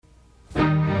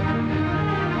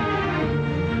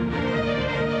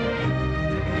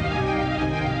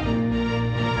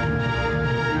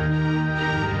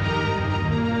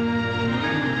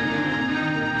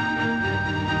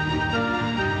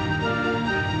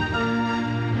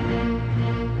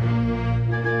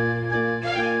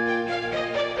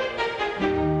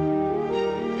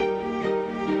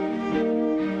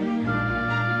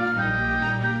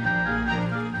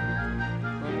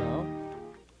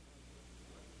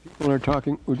People are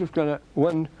talking. We're just going to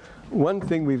one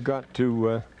thing we've got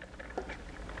to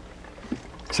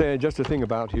say just a thing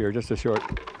about here, just a short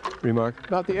remark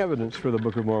about the evidence for the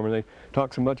Book of Mormon. They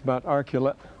talk so much about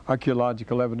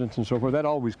archaeological evidence and so forth. That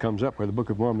always comes up where the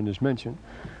Book of Mormon is mentioned.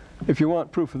 If you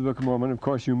want proof of the Book of Mormon, of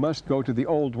course, you must go to the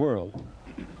Old World.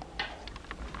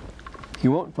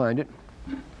 You won't find it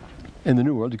in the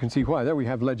New World. You can see why. There we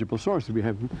have legible sources. We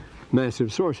have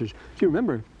massive sources. So you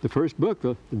remember the first book,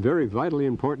 the very vitally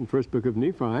important first book of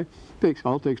Nephi,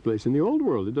 all takes place in the Old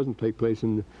World. It doesn't take place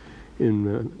in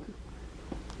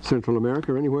Central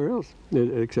America or anywhere else,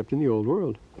 except in the Old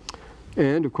World.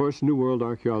 And of course, New World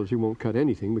archaeology won't cut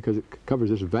anything because it covers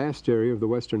this vast area of the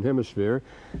Western Hemisphere.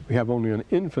 We have only an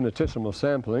infinitesimal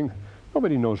sampling.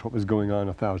 Nobody knows what was going on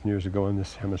 1,000 years ago in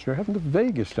this hemisphere. Haven't the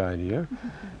vaguest idea.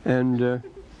 And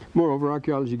moreover,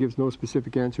 archaeology gives no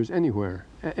specific answers anywhere.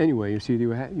 Anyway, you see, you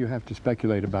have to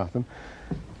speculate about them.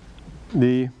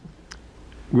 The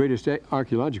greatest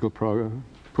archaeological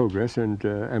progress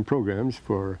and programs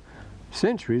for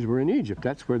centuries were in Egypt.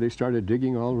 That's where they started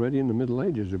digging already in the Middle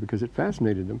Ages because it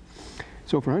fascinated them.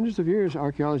 So for hundreds of years,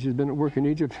 archaeology has been at work in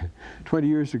Egypt. 20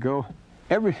 years ago,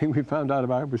 everything we found out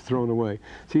about it was thrown away.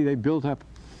 See, they built up,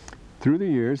 through the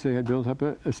years, they had built up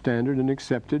a standard and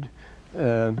accepted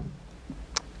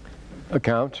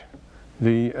account,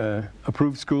 the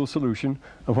approved school solution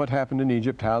of what happened in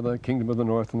Egypt, how the kingdom of the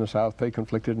north and the south, they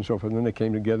conflicted and so forth, and then they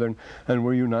came together and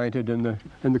were united in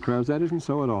the crowns. That isn't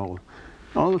so at all.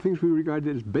 All the things we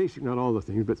regarded as basic, not all the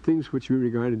things, but things which we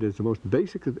regarded as the most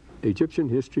basic of Egyptian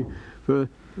history for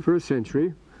a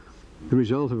century, the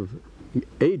result of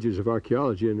ages of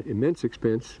archaeology and immense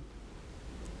expense,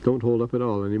 don't hold up at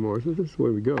all anymore. So this is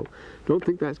where we go. Don't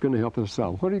think that's going to help us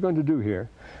solve. What are you going to do here?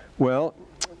 Well,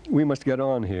 we must get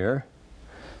on here,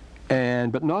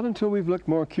 but not until we've looked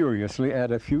more curiously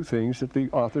at a few things that the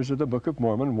authors of the Book of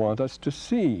Mormon want us to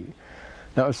see.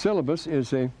 Now, a syllabus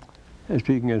is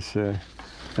speaking as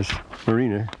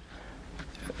Marina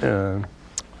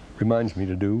reminds me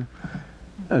to do,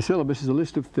 a syllabus is a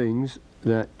list of things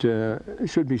that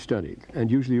should be studied.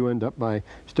 And usually you end up by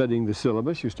studying the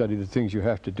syllabus. You study the things you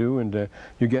have to do, and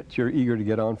you're eager to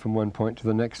get on from one point to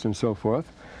the next and so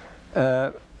forth.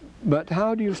 But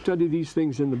how do you study these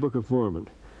things in the Book of Mormon?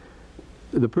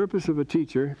 The purpose of a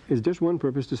teacher is just one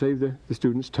purpose: to save the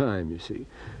student's time, you see.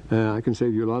 I can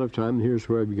save you a lot of time, and here's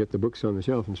where you get the books on the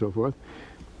shelf and so forth.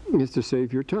 It's to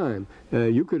save your time.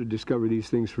 You could have discovered these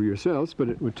things for yourselves, but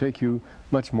it would take you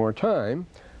much more time.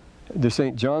 The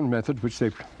St. John method, which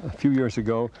a few years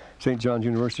ago, St. John's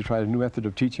University tried a new method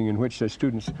of teaching in which the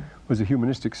students was a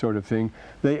humanistic sort of thing.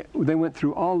 They went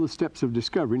through all the steps of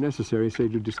discovery necessary, say,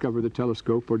 to discover the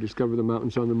telescope or discover the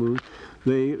mountains on the moon.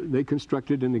 They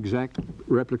constructed an exact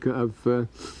replica of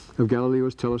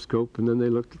Galileo's telescope, and then they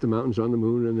looked at the mountains on the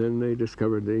moon, and then they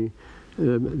discovered the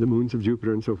moons of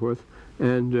Jupiter and so forth.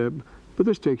 But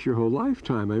this takes your whole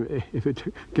lifetime. If it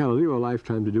took Galileo a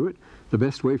lifetime to do it, the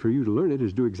best way for you to learn it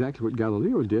is do exactly what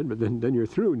Galileo did, but then you're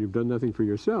through and you've done nothing for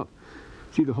yourself.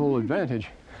 See, the whole advantage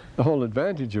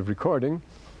of recording,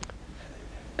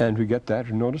 and we get that.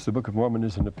 Notice the Book of Mormon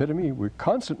is an epitome. We're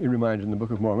constantly reminded in the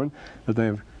Book of Mormon that they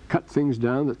have cut things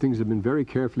down, that things have been very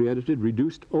carefully edited,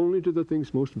 reduced only to the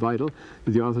things most vital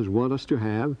that the authors want us to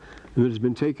have, and it has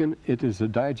been taken. It is a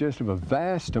digest of a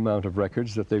vast amount of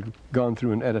records that they've gone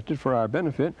through and edited for our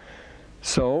benefit.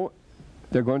 So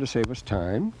they're going to save us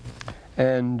time.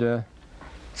 And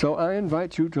so I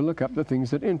invite you to look up the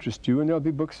things that interest you, and there'll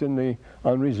be books on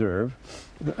reserve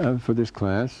for this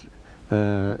class.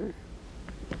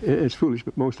 It's foolish,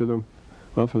 but most of them,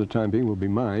 well, for the time being, will be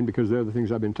mine, because they're the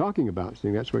things I've been talking about. So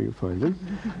that's where you find them.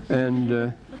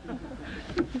 And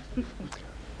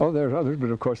there's others,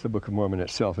 but of course the Book of Mormon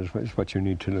itself is what you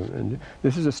need to know. And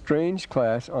this is a strange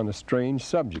class on a strange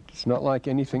subject. It's not like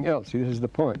anything else. See, this is the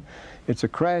point. It's a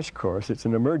crash course. It's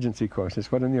an emergency course.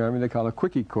 It's what in the Army they call a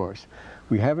quickie course.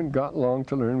 We haven't got long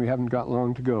to learn. We haven't got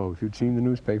long to go. If you'd seen the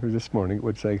newspapers this morning, it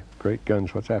would say, great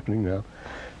guns, what's happening now?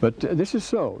 But this is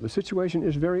so. The situation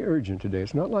is very urgent today.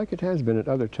 It's not like it has been at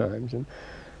other times.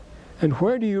 And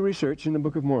where do you research in the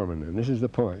Book of Mormon? And this is the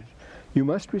point. You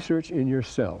must research in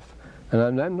yourself.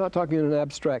 And I'm not talking in an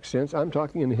abstract sense. I'm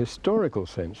talking in a historical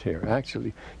sense here,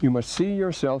 actually. You must see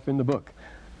yourself in the book.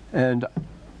 And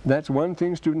that's one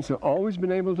thing students have always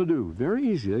been able to do. Very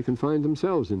easy. They can find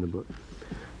themselves in the book.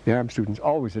 The Arab students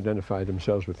always identified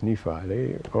themselves with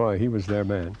Nephi. He was their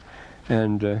man.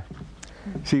 And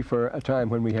see, for a time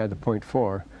when we had the Point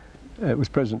 4, it was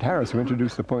President Harris who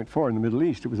introduced the Point 4 in the Middle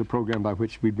East. It was a program by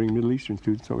which we bring Middle Eastern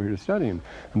students over here to study. And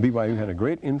BYU had a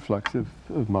great influx of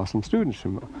Muslim students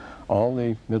from all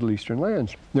the Middle Eastern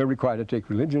lands. They're required to take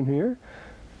religion here.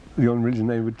 the only religion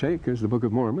they would take is the Book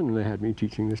of Mormon, and they had me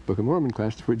teaching this Book of Mormon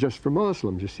class just for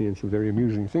Muslims, you see, and some very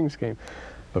amusing things came.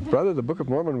 But brother, the Book of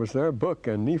Mormon was their book,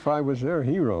 and Nephi was their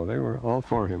hero. They were all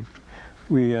for him.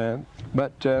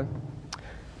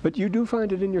 But you do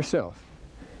find it in yourself.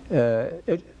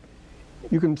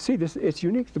 You can see this, it's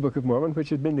unique to the Book of Mormon, which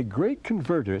has been the great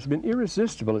converter. It's been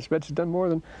irresistible. It's done more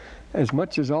than as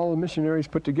much as all the missionaries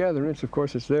put together. And it's, of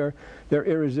course, it's their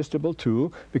irresistible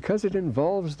tool because it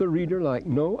involves the reader like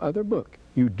no other book.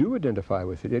 You do identify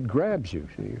with it. It grabs you,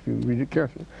 see, if you read it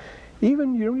carefully. You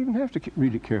don't even have to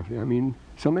read it carefully. I mean,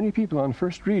 so many people on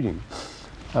first reading.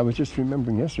 I was just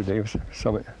remembering yesterday,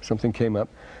 something came up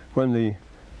when the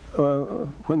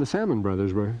Salmon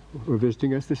brothers were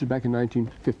visiting us. This is back in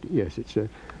 1950. Yes, it's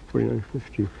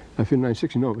 4950.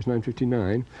 960. No, it was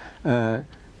 959.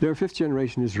 They're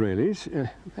fifth-generation Israelis,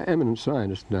 eminent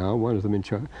scientists now. One of them in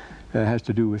charge has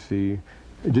to do with the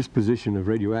disposition of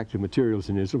radioactive materials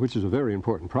in Israel, which is a very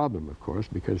important problem, of course,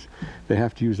 because they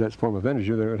have to use that form of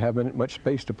energy. They don't have much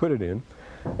space to put it in.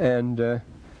 And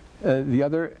the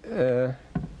other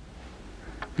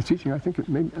is teaching, I think,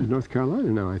 in North Carolina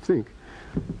now, I think.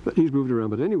 But he's moved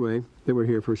around. But anyway, they were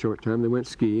here for a short time. They went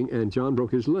skiing, and John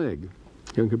broke his leg,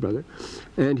 younger brother.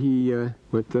 And he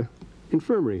went to the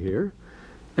infirmary here.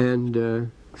 And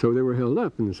so they were held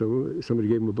up. And so somebody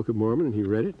gave him a Book of Mormon, and he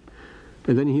read it.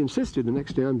 And then he insisted the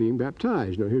next day on being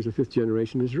baptized. Now, here's a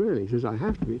fifth-generation Israeli. He says, I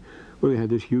have to be. Well, he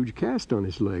had this huge cast on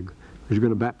his leg. Was you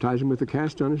going to baptize him with a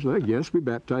cast on his leg? Yes, we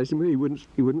baptized him. He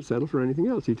wouldn't settle for anything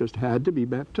else. He just had to be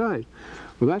baptized.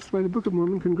 Well, that's why the Book of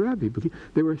Mormon can grab people.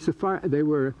 They were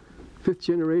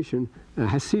fifth-generation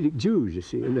Hasidic Jews, you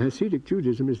see. And the Hasidic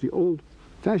Judaism is the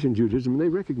old-fashioned Judaism, and they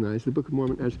recognize the Book of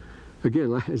Mormon as,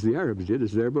 again, as the Arabs did,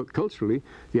 as their book. Culturally,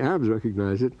 the Arabs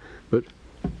recognize it, but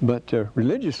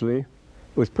religiously,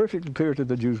 it was perfectly clear to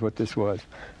the Jews what this was.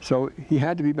 So he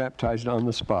had to be baptized on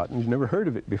the spot, and he's never heard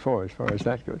of it before as far as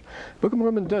that goes. Book of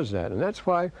Mormon does that, and that's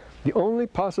why the only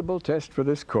possible test for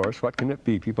this course, what can it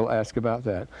be? People ask about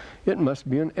that. It must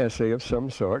be an essay of some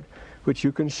sort, which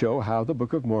you can show how the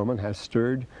Book of Mormon has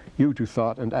stirred you to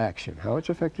thought and action, how it's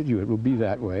affected you. It will be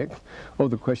that way. Oh,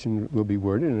 the question will be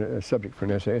worded in a subject for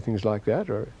an essay, things like that,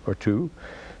 or two.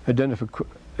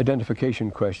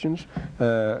 Identification questions.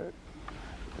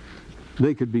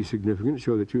 They could be significant,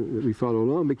 show that we follow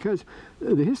along, because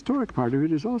the historic part of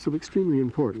it is also extremely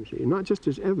important, see, not just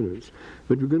as evidence,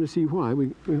 but we're going to see why.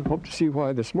 We hope to see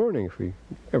why this morning, if we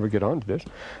ever get onto this.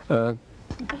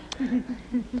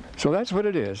 So that's what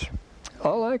it is.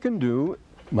 All I can do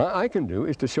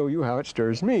is to show you how it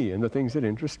stirs me and the things that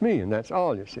interest me, and that's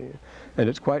all, you see. And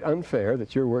it's quite unfair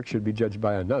that your work should be judged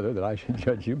by another, that I should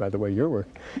judge you by the way your work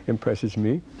impresses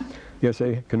me. The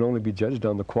essay can only be judged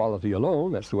on the quality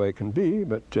alone. That's the way it can be,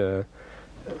 but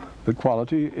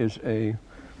quality is a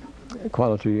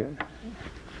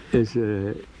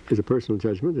personal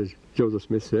judgment, as Joseph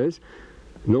Smith says.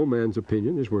 No man's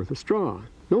opinion is worth a straw.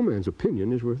 No man's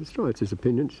opinion is worth a straw. It's his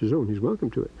opinion, it's his own. He's welcome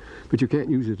to it. But you can't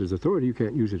use it as authority. You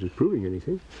can't use it as proving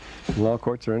anything in law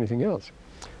courts or anything else.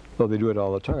 Well, they do it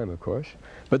all the time, of course.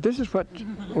 But this is what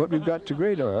we've got to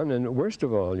grade on, and worst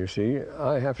of all, you see,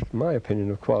 I have my opinion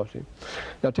of quality.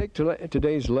 Now, take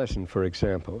today's lesson, for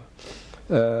example.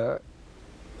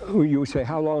 You say,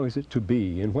 how long is it to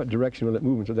be? In what direction will it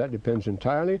move? And so that depends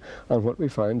entirely on what we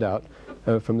find out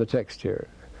from the text here.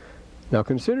 Now,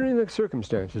 considering the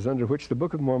circumstances under which the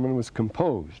Book of Mormon was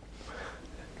composed,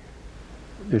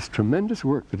 this tremendous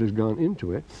work that has gone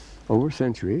into it over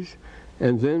centuries,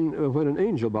 and then when an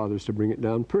angel bothers to bring it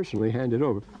down personally, hand it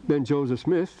over. Then Joseph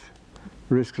Smith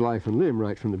risks life and limb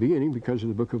right from the beginning because of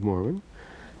the Book of Mormon,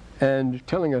 and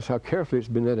telling us how carefully it's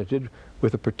been edited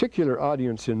with a particular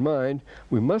audience in mind,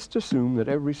 we must assume that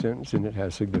every sentence in it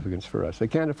has significance for us. They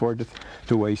can't afford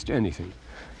to waste anything.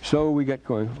 So we get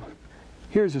going.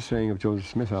 Here's a saying of Joseph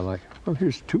Smith I like. Well,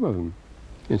 here's two of them,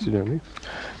 incidentally.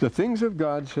 The things of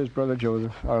God, says Brother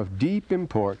Joseph, are of deep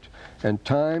import, and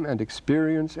time and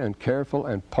experience and careful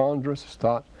and ponderous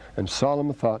thought and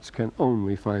solemn thoughts can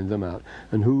only find them out.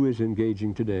 And who is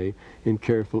engaging today in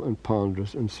careful and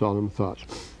ponderous and solemn thoughts?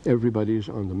 Everybody is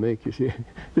on the make, you see.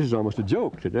 This is almost a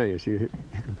joke today, you see,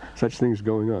 such things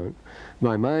going on.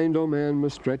 Thy mind, O man,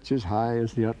 must stretch as high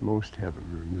as the utmost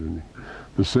heaven.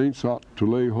 The saints ought to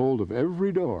lay hold of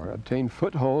every door, obtain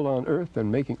foothold on earth, and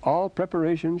making all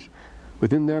preparations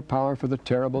within their power for the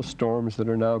terrible storms that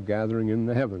are now gathering in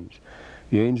the heavens.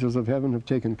 The angels of heaven have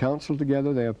taken counsel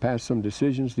together. They have passed some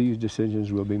decisions. These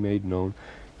decisions will be made known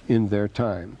in their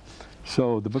time.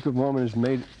 So the Book of Mormon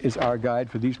is our guide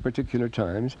for these particular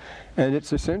times. And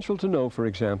it's essential to know, for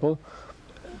example,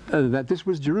 that this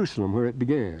was Jerusalem where it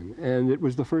began, and it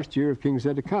was the first year of King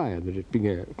Zedekiah that it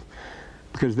began.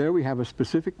 Because there we have a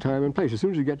specific time and place. As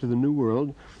soon as you get to the New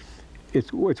World,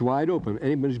 it's wide open.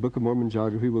 Anybody's Book of Mormon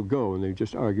geography will go, and they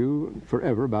just argue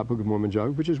forever about Book of Mormon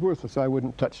geography, which is worthless. I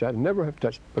wouldn't touch that, and never have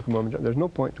touched Book of Mormon geography. There's no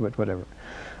point to it, whatever.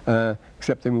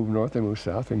 Except they move north, they move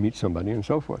south, they meet somebody, and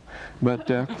so forth. But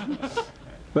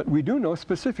but we do know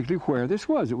specifically where this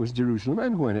was. It was Jerusalem,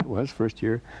 and when it was, first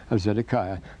year of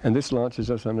Zedekiah. And this launches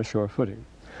us on a sure footing.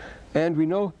 And we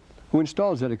know who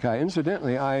installed Zedekiah.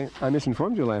 Incidentally, I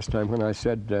misinformed you last time when I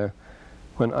said that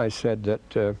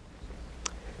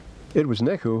it was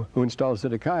Necho who installed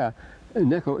Zedekiah.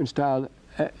 Necho installed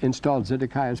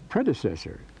Zedekiah's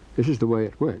predecessor. This is the way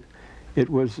it went. It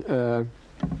was,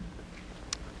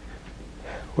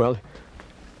 well,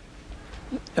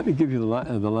 let me give you the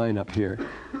line up here.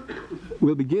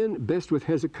 We'll begin best with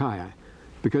Hezekiah,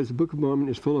 because the Book of Mormon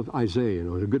is full of Isaiah. You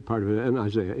know, a good part of it, and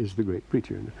Isaiah is the great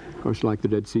preacher. And of course, like the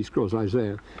Dead Sea Scrolls,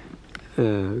 Isaiah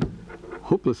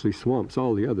hopelessly swamps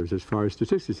all the others as far as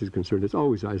statistics is concerned. It's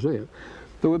always Isaiah.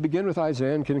 So we'll begin with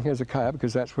Isaiah and King Hezekiah,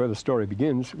 because that's where the story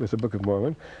begins with the Book of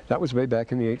Mormon. That was way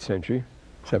back in the 8th century,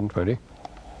 720,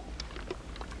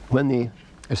 when the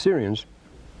Assyrians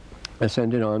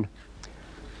ascended on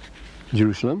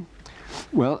Jerusalem.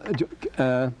 Well,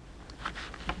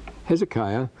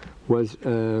 Hezekiah was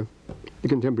the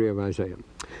contemporary of Isaiah.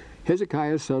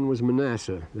 Hezekiah's son was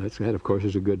Manasseh. That, of course,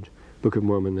 is a good Book of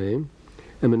Mormon name.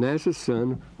 And Manasseh's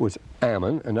son was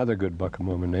Ammon, another good Book of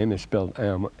Mormon name. It's spelled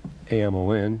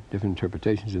A-M-O-N, different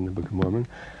interpretations in the Book of Mormon.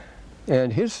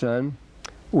 And his son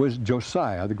was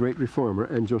Josiah, the great reformer,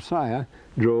 and Josiah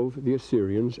drove the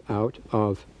Assyrians out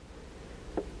of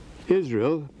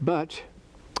Israel. But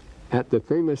at the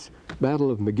famous Battle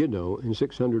of Megiddo in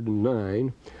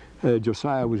 609,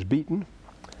 Josiah was beaten,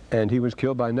 and he was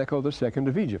killed by Necho II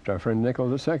of Egypt, our friend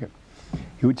Necho II.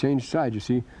 He would change sides, you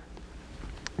see.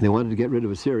 They wanted to get rid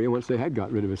of Assyria. Once they had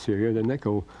got rid of Assyria, then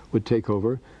Necho would take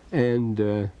over,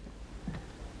 and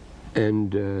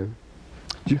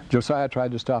Josiah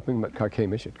tried to stop him at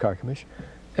Carchemish,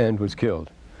 and was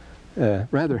killed.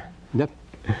 Rather,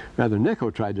 Necho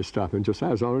tried to stop him.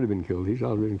 Josiah's already been killed. He's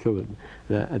already been killed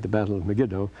at the Battle of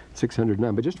Megiddo,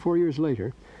 609. But just 4 years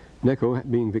later, Necho,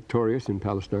 being victorious in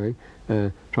Palestine,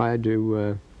 tried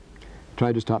to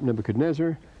stop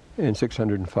Nebuchadnezzar in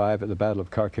 605 at the Battle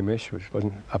of Carchemish, which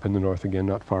wasn't up in the north again,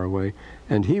 not far away,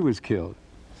 and he was killed.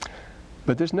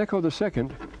 But this Necho II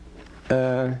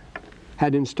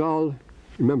had installed,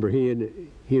 remember, he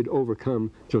had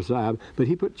overcome Josiah, but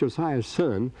he put Josiah's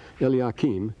son,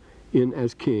 Eliakim, in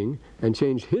as king, and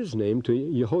changed his name to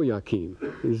Jehoiakim.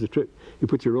 This is the trick. You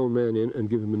put your own man in and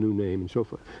give him a new name and so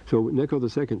forth. So Necho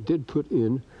II did put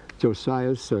in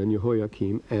Josiah's son,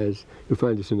 Jehoiakim, as, you'll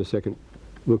find this in the second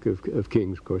book of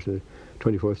Kings, of course, the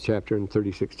 24th chapter and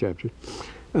 36th chapter,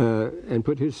 and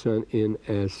put his son in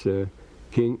as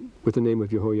king with the name of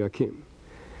Jehoiakim.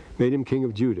 Made him king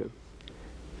of Judah.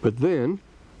 But then,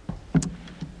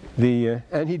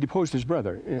 and he deposed his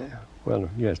brother. Well,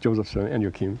 yes, Joseph's son,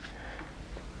 Eliakim,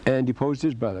 and deposed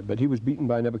his brother. But he was beaten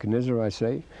by Nebuchadnezzar, I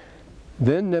say.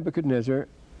 Then Nebuchadnezzar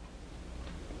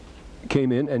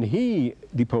came in, and he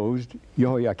deposed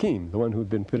Jehoiakim, the one who had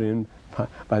been put in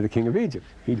by the king of Egypt.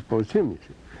 He deposed him, you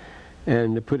see,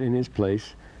 and put in his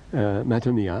place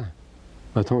Mattaniah,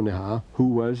 who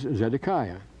was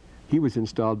Zedekiah. He was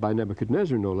installed by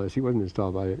Nebuchadnezzar, no less. He wasn't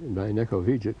installed by Necho of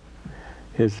Egypt.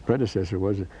 His predecessor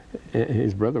was,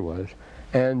 his brother was.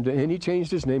 And he changed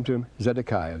his name to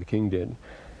Zedekiah, the king did.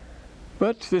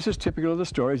 But this is typical of the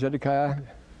story. Zedekiah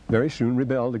very soon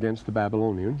rebelled against the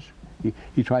Babylonians. He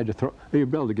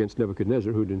rebelled against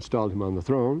Nebuchadnezzar, who had installed him on the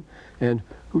throne. And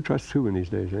who trusts who in these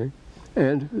days, eh?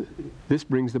 And this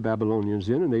brings the Babylonians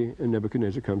in, and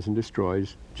Nebuchadnezzar comes and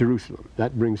destroys Jerusalem.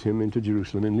 That brings him into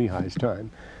Jerusalem in Lehi's time,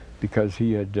 because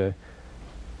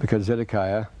because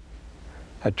Zedekiah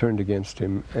had turned against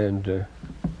him. And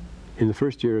in the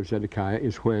first year of Zedekiah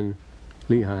is when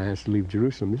Lehi has to leave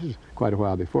Jerusalem. This is quite a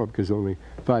while before, because only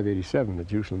 587 that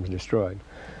Jerusalem was destroyed.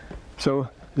 So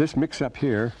this mix-up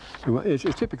here is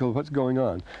typical of what's going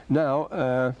on.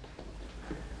 Now,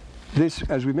 this,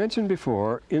 as we mentioned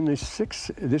before, in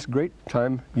this great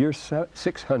time, year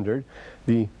 600,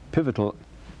 the pivotal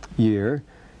year,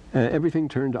 everything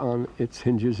turned on its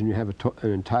hinges, and you have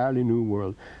an entirely new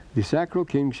world. The sacral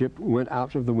kingship went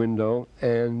out of the window,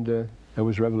 and there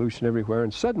was revolution everywhere.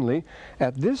 And suddenly,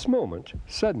 at this moment,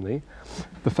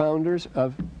 the founders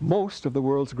of most of the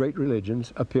world's great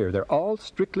religions appear. They're all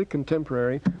strictly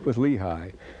contemporary with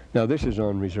Lehi. Now, this is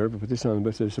on reserve, but this on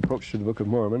this approach to the Book of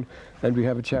Mormon, and we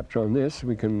have a chapter on this.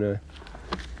 We can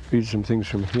read some things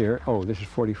from here. Oh, this is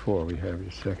 44 we have,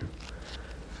 just a second.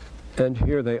 And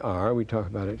here they are. We talk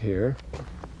about it here.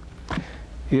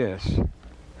 Yes.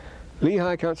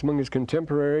 Lehi counts among his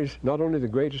contemporaries not only the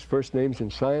greatest first names in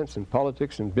science and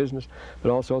politics and business, but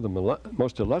also the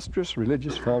most illustrious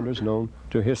religious founders known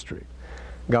to history.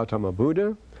 Gautama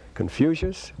Buddha,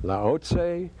 Confucius, Lao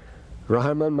Tse,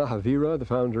 Rahaman Mahavira, the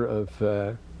founder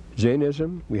of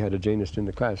Jainism. We had a Jainist in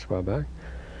the class a while back.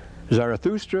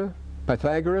 Zarathustra,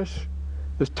 Pythagoras.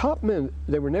 The top men,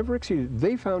 they were never exceeded.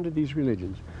 They founded these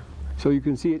religions. So you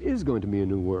can see it is going to be a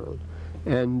new world.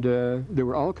 And they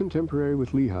were all contemporary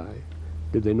with Lehi.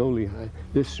 Did they know Lehi?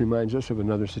 This reminds us of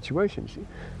another situation. See?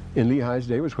 In Lehi's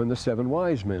day was when the 7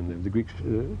 wise men lived. The Greeks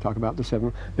talk about the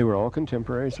 7. They were all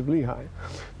contemporaries of Lehi.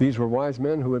 These were wise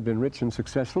men who had been rich and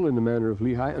successful in the manner of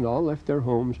Lehi and all left their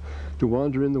homes to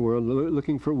wander in the world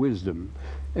looking for wisdom.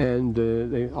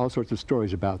 And all sorts of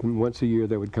stories about them. Once a year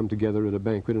they would come together at a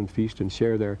banquet and feast and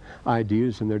share their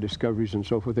ideas and their discoveries and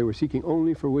so forth. They were seeking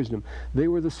only for wisdom. They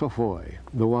were the sophoi,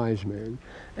 the wise men.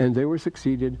 And they were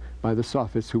succeeded by the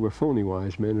sophists, who were phony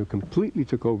wise men who completely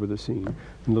took over the scene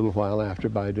a little while after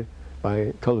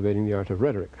by cultivating the art of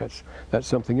rhetoric. That's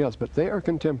something else. But they are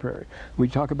contemporary. We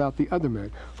talk about the other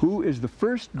man. Who is the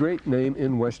first great name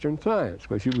in Western science?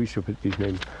 Well, we should put these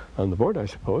names on the board, I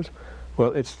suppose.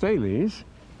 Well, it's Thales.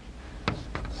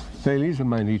 Thales of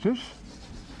Miletus,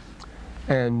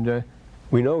 and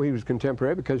we know he was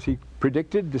contemporary because he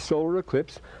predicted the solar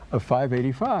eclipse of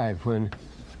 585, when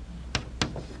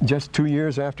just 2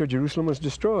 years after Jerusalem was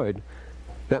destroyed.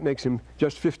 That makes him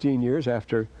just 15 years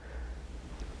after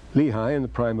Lehi, in the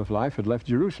prime of life, had left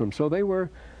Jerusalem. So they were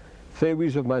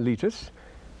Thales of Miletus.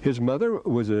 His mother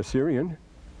was a Syrian,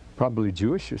 probably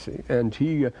Jewish, you see, and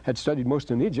he had studied most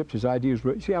in Egypt. His ideas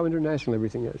were, see how international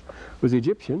everything is, was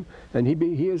Egyptian, and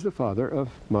he is the father of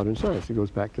modern science. It goes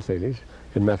back to Thales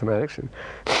in mathematics and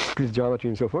his geometry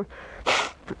and so forth.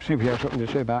 See if we have something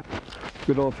to say about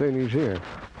good old Thales here.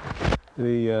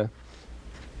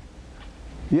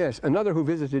 Yes, another who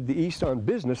visited the East on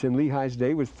business in Lehi's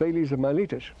day was Thales of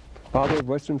Miletus, father of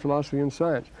Western philosophy and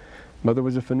science. Mother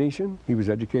was a Phoenician. He was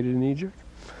educated in Egypt.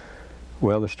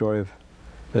 Well, the story of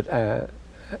that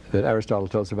Aristotle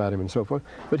tells about him and so forth.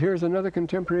 But here's another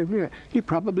contemporary of Lehi. He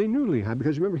probably knew Lehi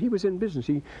because, remember, he was in business.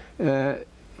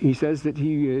 He says that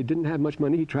he didn't have much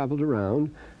money. He traveled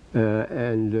around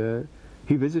and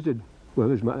he visited, well,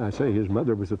 his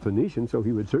mother was a Phoenician, so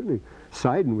he would certainly,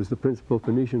 Sidon was the principal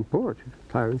Phoenician port,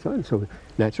 Tyre and Sidon. So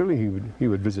naturally he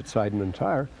would visit Sidon and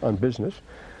Tyre on business.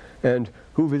 And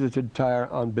who visited Tyre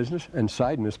on business, and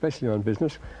Sidon especially on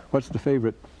business? What's the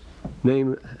favorite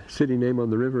city name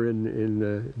on the river in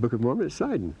the Book of Mormon? It's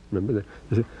Sidon. Remember,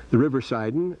 the river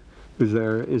Sidon is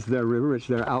their river. It's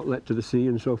their outlet to the sea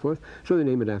and so forth. So they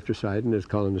name it after Sidon, as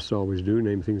colonists always do,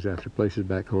 name things after places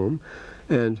back home.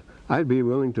 And I'd be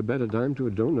willing to bet a dime to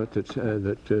a donut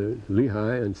that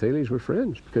Lehi and Thales were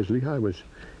friends, because Lehi was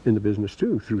in the business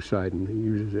too through Sidon. He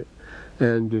uses it,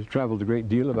 and traveled a great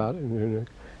deal about it, and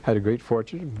had a great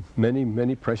fortune,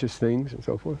 many precious things and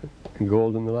so forth, and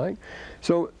gold and the like.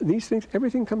 So these things,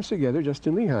 everything comes together just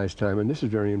in Lehi's time, and this is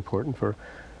very important for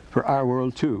our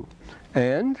world too.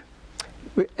 And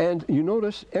you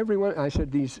notice everyone, I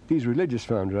said these religious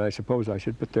founders, I suppose I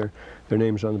should put their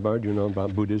names on the board. You know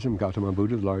about Buddhism, Gautama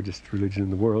Buddha, the largest religion in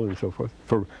the world and so forth,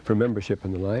 for membership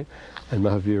and the like, and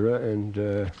Mahavira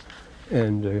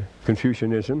and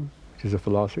Confucianism, which is a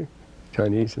philosophy,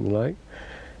 Chinese and the like.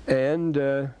 And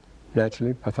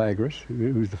naturally Pythagoras,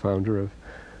 who's the founder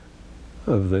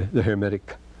of the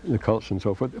Hermetic, the cults and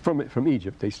so forth, from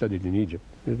Egypt. They studied in Egypt.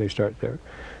 They start there.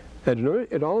 And you know,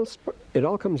 it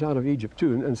all comes out of Egypt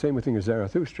too, and same thing as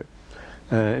Zarathustra.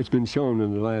 It's been shown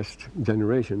in the last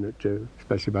generation, that,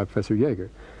 especially by Professor Jaeger,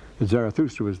 that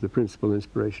Zarathustra was the principal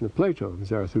inspiration of Plato,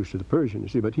 Zarathustra the Persian, you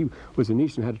see, but he was in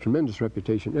East and had a tremendous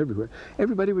reputation everywhere.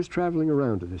 Everybody was traveling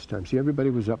around at this time. See,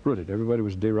 everybody was uprooted. Everybody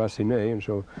was déraciné, and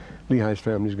so Lehi's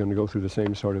family is going to go through the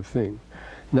same sort of thing.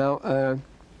 Now,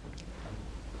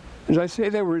 as I say,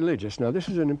 they were religious. Now, this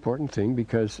is an important thing,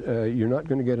 because you're not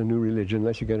going to get a new religion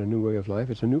unless you get a new way of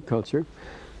life. It's a new culture.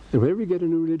 And whenever you get a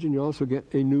new religion, you also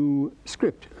get a new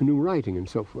script, a new writing, and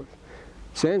so forth.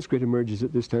 Sanskrit emerges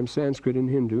at this time, Sanskrit and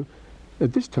Hindu.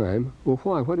 At this time, well,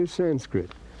 why? What is Sanskrit?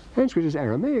 Sanskrit is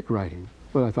Aramaic writing.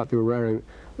 Well, I thought they were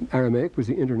Aramaic was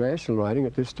the international writing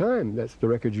at this time. That's the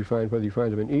records you find, whether you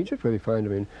find them in Egypt, whether you find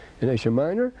them in Asia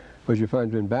Minor, whether you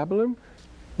find them in Babylon.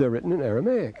 They're written in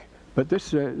Aramaic. But this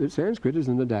Sanskrit is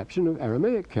an adaptation of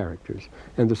Aramaic characters.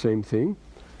 And the same thing,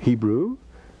 Hebrew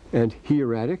and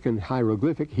hieratic and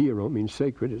hieroglyphic. Hiero means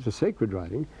sacred. It's a sacred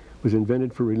writing. Was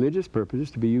invented for religious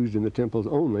purposes, to be used in the temples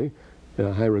only,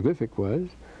 hieroglyphic was.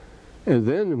 And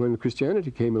then when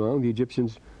Christianity came along, the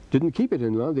Egyptians didn't keep it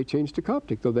any longer. They changed to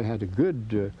Coptic, though they had a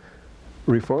good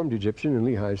Reformed Egyptian in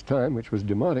Lehi's time, which was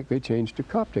Demotic. They changed to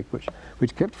Coptic,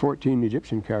 which kept 14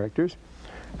 Egyptian characters,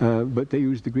 but they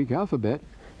used the Greek alphabet,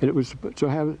 and it was to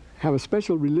have a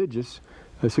special religious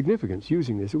significance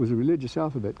using this. It was a religious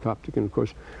alphabet, Coptic, and of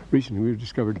course recently we've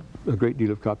discovered a great deal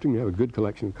of Coptic. We have a good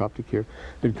collection of Coptic here,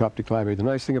 good Coptic library. The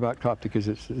nice thing about Coptic is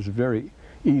it's very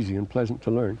easy and pleasant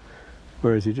to learn,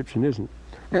 whereas Egyptian isn't.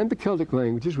 And the Celtic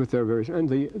languages with their various, and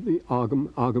the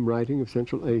Ogham writing of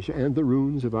Central Asia, and the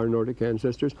runes of our Nordic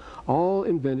ancestors, all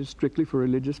invented strictly for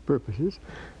religious purposes,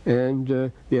 and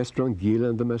the Estrangila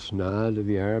and the Mesnad of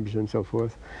the Arabs and so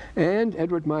forth. And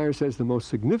Edward Meyer says the most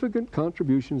significant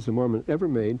contributions the Mormon ever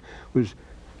made was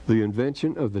the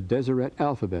invention of the Deseret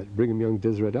alphabet, Brigham Young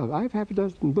Deseret alphabet. I have half a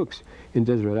dozen books in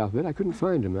Deseret alphabet. I couldn't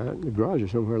find them out in the garage or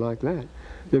somewhere like that.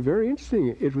 They're very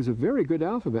interesting. It was a very good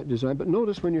alphabet design, but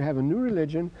notice when you have a new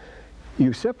religion,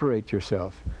 you separate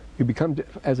yourself. You become,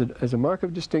 as a mark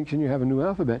of distinction, you have a new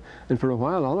alphabet. And for a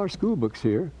while, all our school books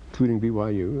here, including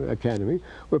BYU Academy,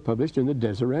 were published in the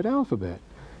Deseret alphabet.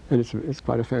 And it's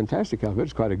quite a fantastic alphabet.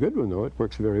 It's quite a good one, though. It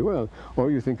works very well.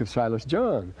 Or you think of Silas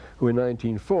John, who in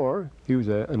 1904, he was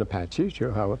an Apache,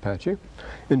 Chiricahua Apache,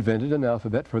 invented an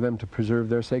alphabet for them to preserve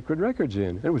their sacred records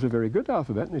in. And it was a very good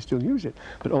alphabet, and they still use it.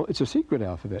 But it's a secret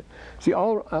alphabet. See,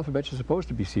 all alphabets are supposed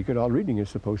to be secret. All reading is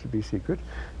supposed to be secret.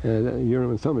 Urim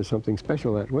and Thummim is something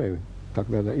special that way. We talked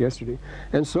about that yesterday.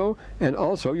 And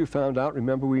also you found out,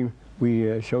 remember we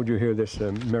showed you here this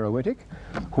Meroitic.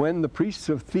 When the priests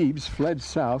of Thebes fled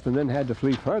south and then had to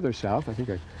flee farther south, I think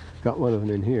I got one of them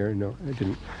in here, no I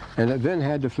didn't, and then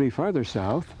had to flee farther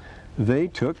south, they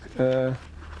took,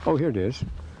 oh here it is,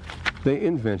 they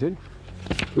invented,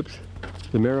 oops,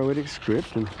 the Meroitic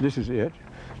script, and this is it.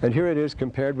 And here it is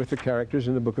compared with the characters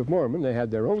in the Book of Mormon. They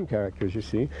had their own characters, you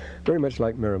see, very much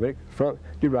like Meroitic,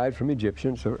 derived from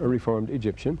Egyptian, so a Reformed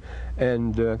Egyptian.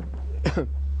 And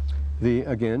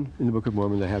again, in the Book of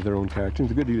Mormon, they have their own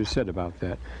characters. A good deal is said about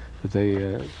that they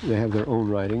have their own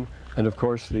writing. And of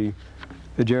course, the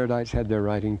Jaredites had their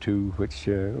writing too, which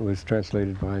was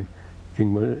translated by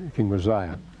King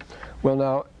Mosiah. Well,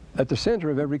 now, at the center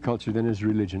of every culture, then, is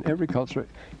religion. Every culture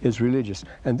is religious.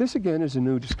 And this, again, is a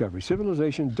new discovery.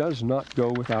 Civilization does not go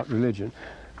without religion.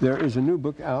 There is a new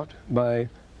book out by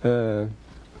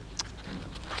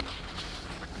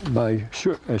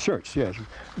Schurz, yes,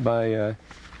 by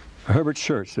Herbert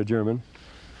Schurz, a German,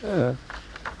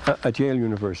 at Yale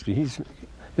University.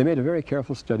 They made a very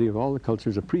careful study of all the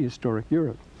cultures of prehistoric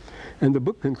Europe. And the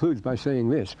book concludes by saying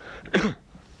this.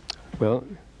 well,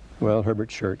 Herbert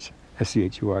Schurz,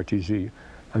 S-C-H-U-R-T-Z.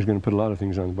 I was going to put a lot of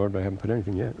things on the board, but I haven't put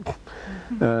anything yet.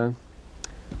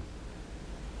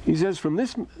 He says, from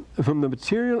the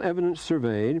material evidence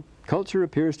surveyed, culture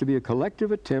appears to be a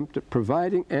collective attempt at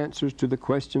providing answers to the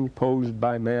questions posed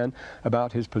by man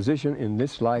about his position in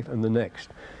this life and the next.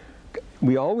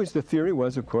 The theory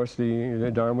was, of course,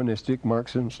 the Darwinistic,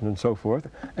 Marxist, and so forth,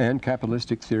 and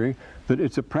capitalistic theory, that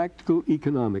it's a practical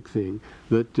economic thing,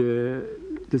 that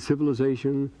the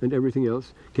civilization and everything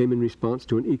else came in response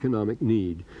to an economic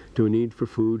need, to a need for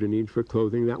food, a need for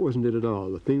clothing. That wasn't it at all.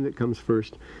 The thing that comes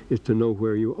first is to know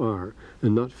where you are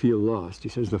and not feel lost. He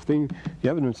says the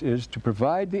evidence is to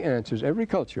provide the answers. Every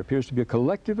culture appears to be a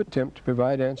collective attempt to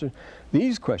provide answers.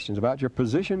 These questions about your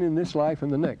position in this life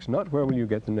and the next, not where will you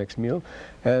get the next meal,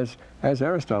 as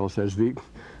Aristotle says, the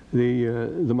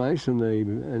mice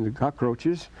and the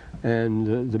cockroaches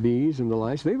and the bees and the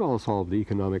lice, they've all solved the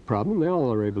economic problem. They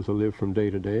all are able to live from day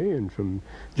to day and from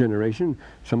generation.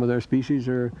 Some of their species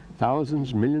are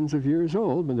thousands, millions of years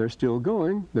old, but they're still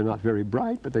going. They're not very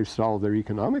bright, but they've solved their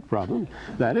economic problem.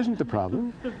 That isn't the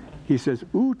problem. He says,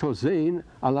 "U to zein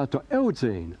ala to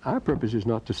eutzein." Our purpose is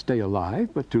not to stay alive,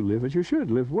 but to live as you should,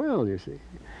 live well, you see.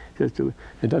 He says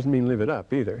it doesn't mean live it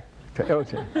up either. To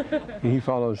eutzein. He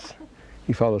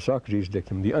follows Socrates'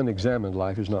 dictum, the unexamined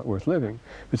life is not worth living.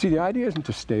 But see, the idea isn't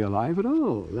to stay alive at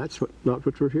all. That's not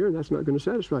what we're here, and that's not going to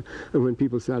satisfy. And when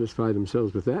people satisfy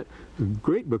themselves with that, the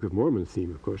great Book of Mormon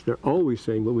theme, of course, they're always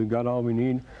saying, well, we've got all we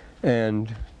need,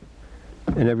 and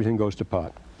everything goes to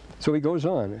pot. So he goes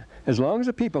on. As long as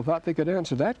the people thought they could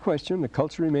answer that question, the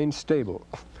culture remained stable.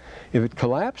 If it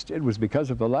collapsed, it was because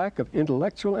of the lack of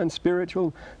intellectual and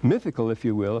spiritual, mythical, if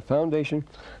you will, a foundation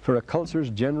for a culture's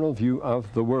general view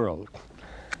of the world.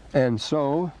 And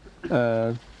so,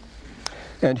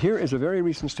 and here is a very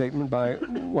recent statement by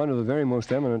one of the very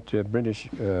most eminent British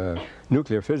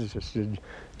nuclear physicists,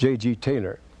 J.G.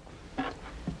 Taylor.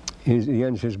 He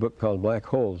ends his book called Black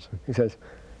Holes. He says,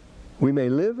 We may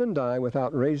live and die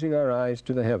without raising our eyes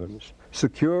to the heavens,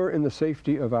 secure in the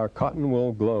safety of our cotton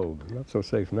wool globe. Not so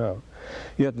safe now.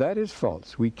 Yet that is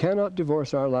false. We cannot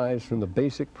divorce our lives from the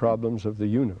basic problems of the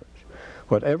universe.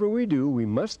 Whatever we do, we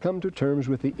must come to terms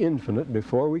with the infinite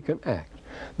before we can act.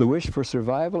 The wish for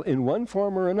survival in one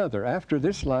form or another after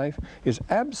this life is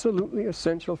absolutely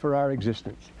essential for our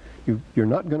existence. You're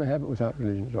not going to have it without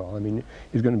religion at all. I mean,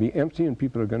 it's going to be empty and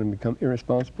people are going to become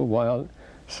irresponsible, wild,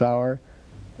 sour,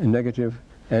 and negative,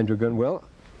 and you're going, well,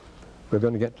 we're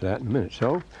going to get to that in a minute.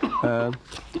 So,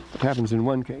 it happens in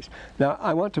one case. Now,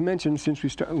 I want to mention, since we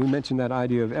mentioned that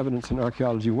idea of evidence in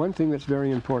archaeology, one thing that's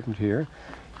very important here.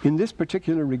 In this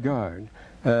particular regard,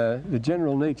 the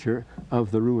general nature of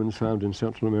the ruins found in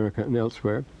Central America and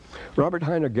elsewhere, Robert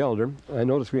Heine Gelder, I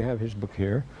notice we have his book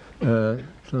here,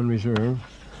 it's on reserve,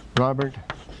 Robert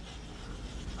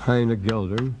Heine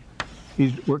Gelder.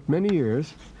 He's worked many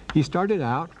years. He started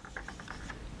out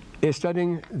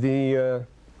studying the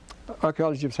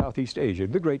archaeology of Southeast Asia,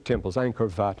 the great temples,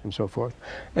 Angkor Wat and so forth.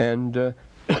 And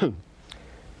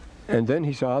and then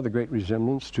he saw the great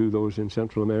resemblance to those in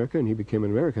Central America, and he became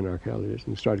an American archaeologist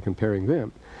and started comparing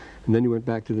them. And then he went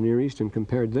back to the Near East and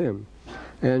compared them.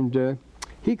 And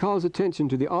he calls attention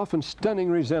to the often stunning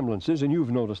resemblances, and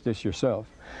you've noticed this yourself,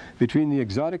 between the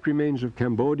exotic remains of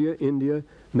Cambodia, India,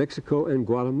 Mexico, and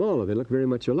Guatemala. They look very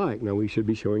much alike. Now, we should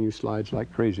be showing you slides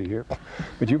like crazy here.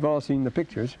 But you've all seen the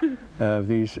pictures of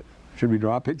these. Should we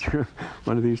draw a picture of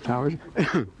one of these towers?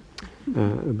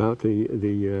 About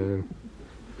the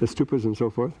stupas and so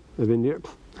forth of India.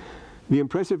 The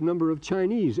impressive number of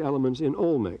Chinese elements in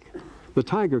Olmec, the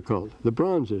tiger cult, the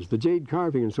bronzes, the jade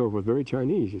carving and so forth, very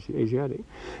Chinese, you see, Asiatic.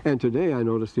 And today I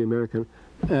notice the American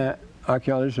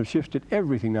archaeologists have shifted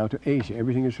everything now to Asia.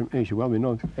 Everything is from Asia. Well, we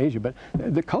know Asia, but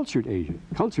the cultured Asia,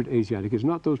 cultured Asiatic is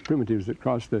not those primitives that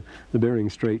crossed the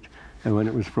Bering Strait and when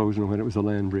it was frozen, when it was a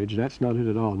land bridge. That's not it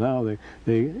at all. Now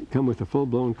they come with a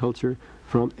full-blown culture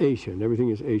from Asia, and everything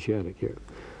is Asiatic here.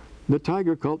 The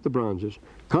tiger cult, the bronzes.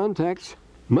 Contacts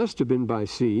must have been by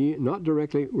sea, not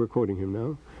directly, we're quoting him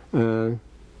now.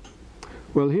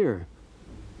 Well, here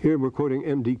we're quoting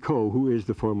M.D. Coe, who is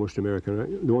the foremost American,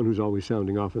 right? The one who's always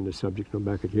sounding off on this subject,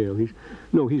 back at Yale.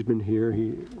 He's been here,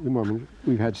 the Mormons,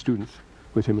 we've had students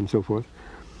with him and so forth.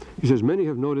 He says, many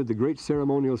have noted the great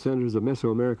ceremonial centers of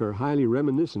Mesoamerica are highly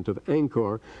reminiscent of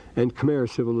Angkor and Khmer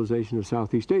civilization of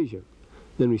Southeast Asia.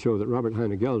 Then we show that Robert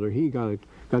Heine Gelder, he got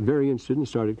very interested and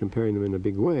started comparing them in a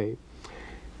big way.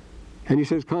 And he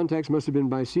says contacts must have been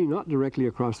by sea, not directly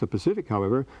across the Pacific,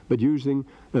 however, but using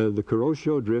the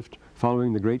Kuroshio Drift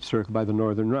following the Great Circle by the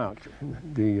northern route,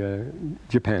 the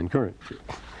Japan current,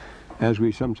 as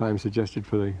we sometimes suggested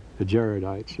for the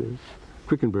Jaredites.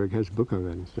 Quickenberg has a book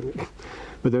on that.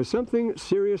 But there's something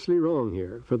seriously wrong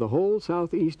here. For the whole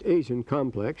Southeast Asian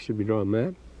complex, should we draw a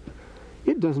map?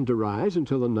 It doesn't arise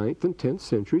until the 9th and 10th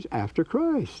centuries after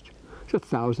Christ. It's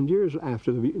 1,000 years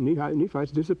after the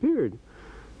Nephites disappeared.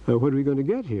 What are we going to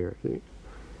get here? See?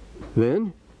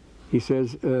 Then he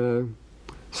says,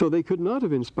 so they could not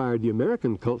have inspired the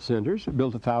American cult centers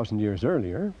built 1,000 years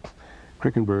earlier.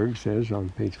 Quickenberg says on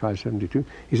page 572,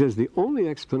 he says the only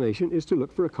explanation is to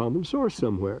look for a common source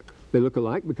somewhere. They look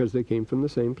alike because they came from the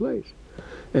same place,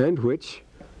 and which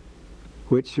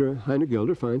Heine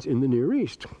Gelder finds in the Near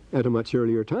East at a much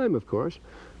earlier time, of course,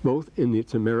 both in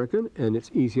its American and its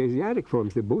East Asiatic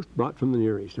forms. They both brought from the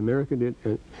Near East. America did,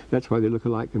 and that's why they look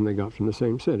alike, and they got from the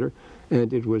same center,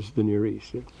 and it was the Near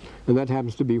East. And that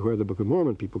happens to be where the Book of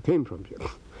Mormon people came from.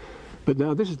 But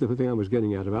now this is the thing I was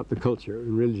getting at about the culture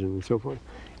and religion and so forth.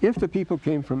 If the people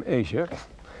came from Asia,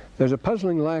 there's a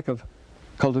puzzling lack of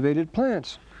cultivated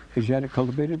plants, Asiatic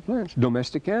cultivated plants,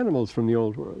 domestic animals from the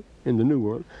Old World, in the New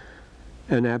World.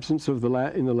 An absence of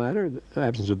in the latter, the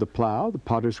absence of the plow, the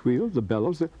potter's wheel, the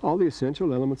bellows, all the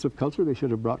essential elements of culture they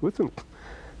should have brought with them.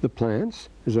 The plants,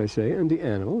 as I say, and the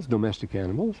animals, domestic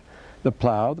animals, the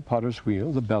plow, the potter's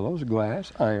wheel, the bellows,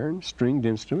 glass, iron, stringed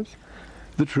instruments.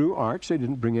 The true arts, they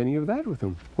didn't bring any of that with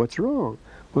them. What's wrong?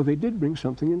 Well, they did bring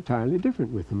something entirely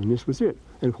different with them, and this was it.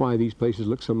 And why these places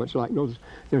look so much like, notice,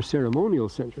 they're ceremonial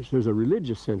centers. There's a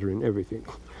religious center in everything.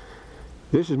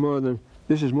 This is more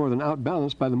than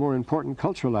outbalanced by the more important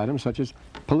cultural items such as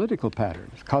political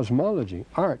patterns, cosmology,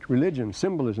 art, religion,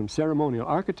 symbolism, ceremonial,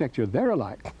 architecture. They're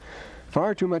alike.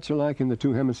 Far too much alike in the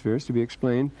two hemispheres to be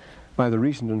explained by the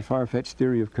recent and far-fetched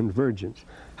theory of convergence.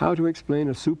 How to explain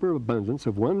a superabundance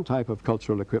of one type of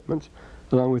cultural equipment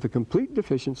along with a complete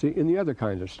deficiency in the other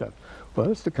kind of stuff. Well,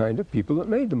 it's the kind of people that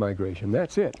made the migration.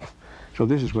 That's it. So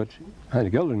this is what Heine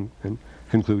Gelder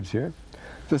concludes here.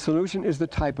 The solution is the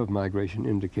type of migration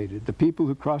indicated. The people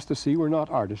who crossed the sea were not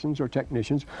artisans or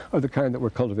technicians of the kind that were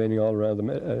cultivating all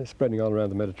around spreading all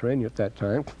around the Mediterranean at that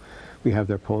time. We have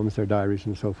their poems, their diaries,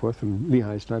 and so forth from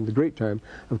Lehi's time, the great time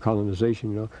of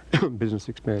colonization, you know, business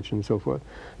expansion, and so forth.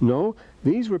 No,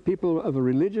 these were people of a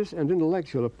religious and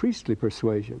intellectual, a priestly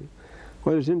persuasion.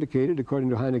 What is indicated,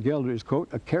 according to Heine Gelder, is, quote,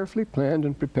 a carefully planned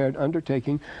and prepared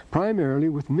undertaking primarily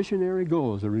with missionary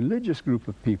goals, a religious group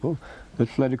of people that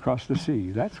fled across the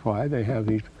sea. That's why they have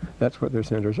these, that's what their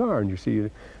centers are. And you see,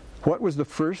 what was the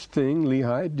first thing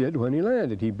Lehi did when he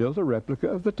landed? He built a replica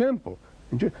of the temple.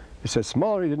 It says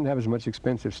smaller, he didn't have as much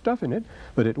expensive stuff in it,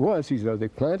 but it was, they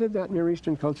planted that Near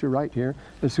Eastern culture right here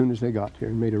as soon as they got here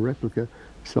and made a replica of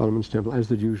Solomon's temple, as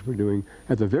the Jews were doing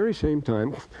at the very same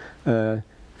time.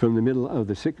 From the middle of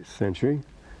the 6th century,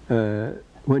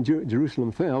 when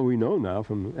Jerusalem fell, we know now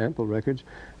from ample records,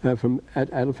 from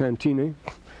at Elephantine,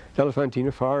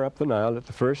 far up the Nile at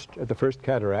the first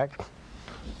cataract,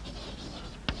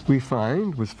 was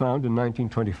found in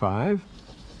 1925.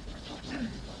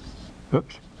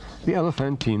 Oops, the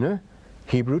Elephantina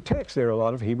Hebrew text. There are a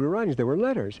lot of Hebrew writings. There were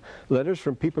letters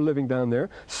from people living down there,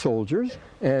 soldiers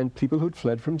and people who'd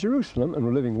fled from Jerusalem and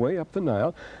were living way up the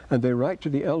Nile, and they write to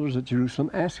the elders at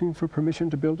Jerusalem asking for permission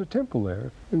to build a temple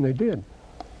there, and they did.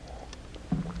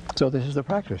 So this is the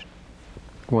practice.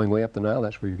 Going way up the Nile,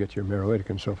 that's where you get your Meroitic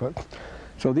and so forth.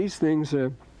 So these things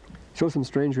show some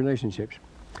strange relationships.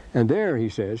 And there, he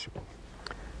says,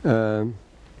 but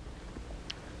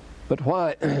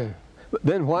why...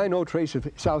 Then why no trace of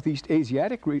Southeast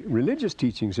Asiatic religious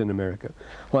teachings in America?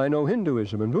 Why no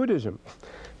Hinduism and Buddhism?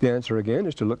 The answer again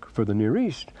is to look for the Near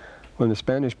East. When the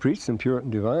Spanish priests and Puritan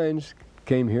divines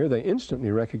came here, they instantly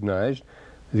recognized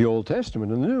the Old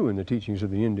Testament and the New in the teachings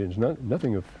of the Indians.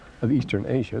 Nothing of Eastern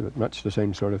Asia, but much the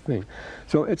same sort of thing.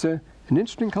 So it's an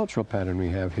interesting cultural pattern we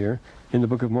have here in the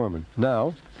Book of Mormon.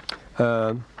 Now,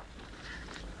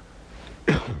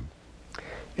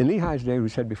 in Lehi's day, we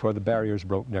said before, the barriers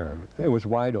broke down. It was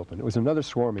wide open. It was another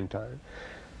swarming time.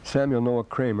 Samuel Noah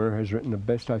Kramer has written I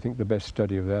think the best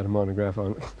study of that, a monograph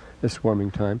on this swarming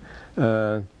time.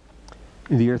 In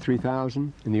the year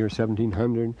 3000, in the year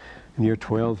 1700, in the year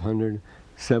 1200,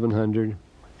 700,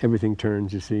 everything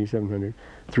turns, you see, 700.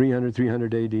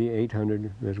 300 AD,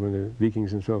 800, that's when the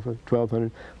Vikings and so forth,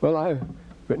 1200. Well, I've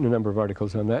written a number of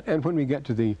articles on that, and when we get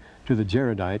to the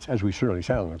Jaredites, as we surely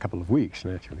shall in a couple of weeks,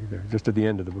 naturally, they're just at the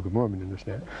end of the Book of Mormon,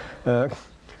 understand,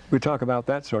 we talk about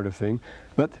that sort of thing.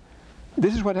 But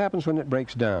this is what happens when it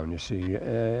breaks down, you see.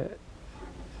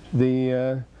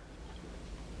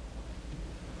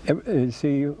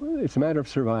 See, it's a matter of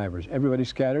survivors. Everybody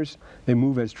scatters. They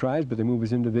move as tribes, but they move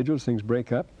as individuals. Things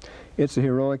break up. It's a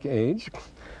heroic age.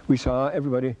 We saw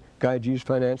everybody, Gyges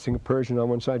financing a Persian on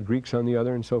one side, Greeks on the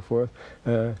other, and so forth.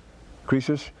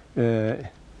 Croesus is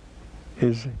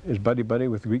buddy-buddy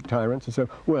with Greek tyrants, and so,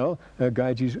 well,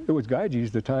 Gyges, it was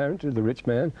Gyges, the tyrant, the rich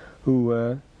man,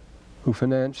 who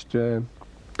financed Necho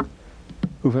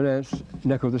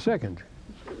II,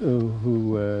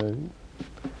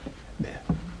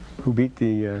 who beat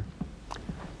the,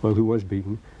 well, who was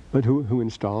beaten, but who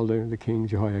installed the king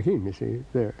Jehoiakim, you see,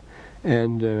 there.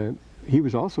 And he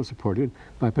was also supported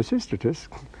by Pisistratus,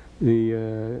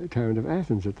 the tyrant of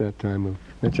Athens at that time. We'll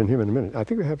mention him in a minute. I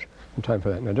think we have some time for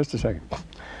that now, just a second.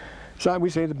 So we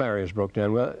say the barriers broke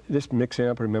down. Well, this mixing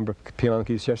up, remember,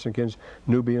 Piankis, Chesterkins,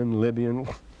 Nubian, Libyan,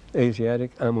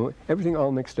 Asiatic, Amu, everything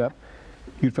all mixed up.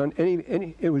 You'd find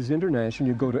it was international.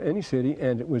 You'd go to any city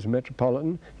and it was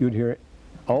metropolitan. You'd hear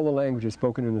all the languages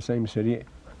spoken in the same city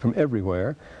from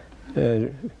everywhere.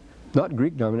 Not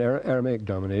Greek dominating, Aramaic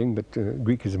dominating, but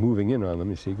Greek is moving in on them,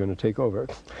 you see, going to take over.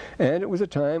 And it was a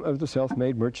time of the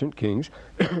self-made merchant kings.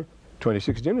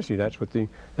 26th dynasty, that's what the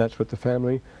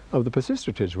family of the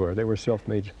Pisistratids were. They were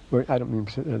self-made, I don't mean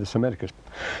the Semiticus,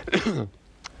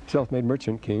 self-made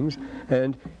merchant kings,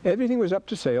 and everything was up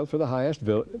to sale for the highest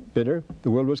bidder.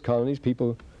 The world was colonies,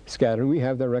 people scattering. We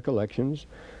have their recollections.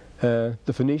 The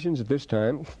Phoenicians at this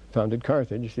time founded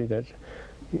Carthage. You see, that's,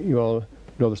 you all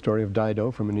know the story of Dido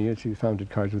from Aeneas. She founded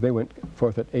Carthage. They went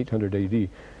forth at 800 AD.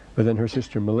 But then her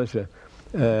sister Melissa,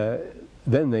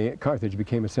 Carthage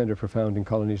became a center for founding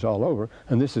colonies all over.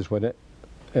 And this is what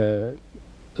led to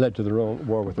the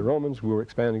war with the Romans, who were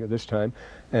expanding at this time,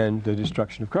 and the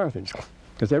destruction of Carthage.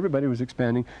 Because everybody was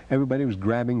expanding, everybody was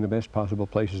grabbing the best possible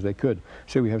places they could.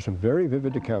 So we have some very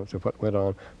vivid accounts of what went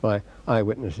on by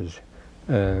eyewitnesses,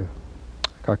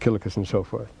 Archilochus and so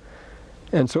forth.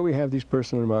 And so we have these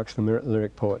personal remarks from the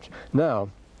lyric poets. Now,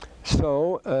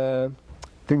 so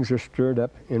things are stirred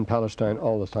up in Palestine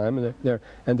all the time, and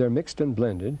they're mixed and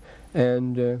blended.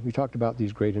 And we talked about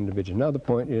these great individuals. Now the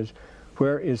point is,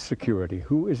 Where is security?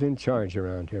 Who is in charge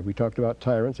around here? We talked about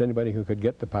tyrants. Anybody who could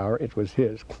get the power, it was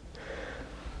his.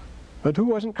 But who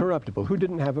wasn't corruptible? Who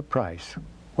didn't have a price?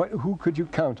 Who could you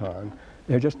count on?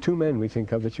 There are just two men we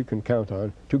think of that you can count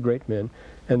on, two great men,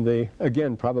 and they,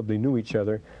 again, probably knew each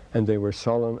other, and they were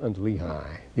Solon and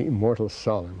Lehi, the immortal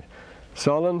Solon.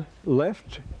 Solon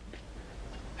left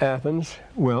Athens,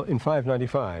 well, in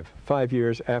 595, 5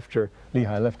 years after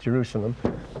Lehi left Jerusalem,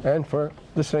 and for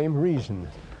the same reason,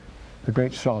 the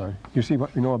great Solon. You see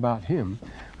what we know about him.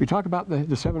 We talk about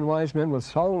the seven wise men. Well,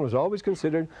 Solon was always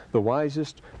considered the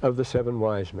wisest of the seven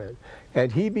wise men.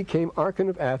 And he became Archon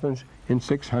of Athens in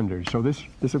 600. So this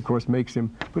of course,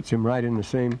 puts him right in the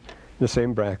same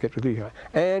bracket with Lehi.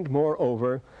 And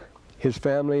moreover, his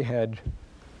family had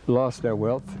lost their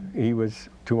wealth. He was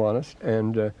too honest,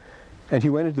 and he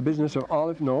went into the business of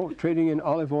trading in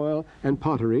olive oil and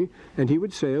pottery, and he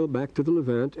would sail back to the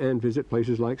Levant and visit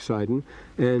places like Sidon,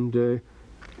 and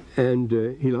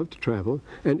he loved to travel.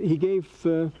 And he gave,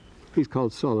 he's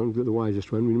called Solon, the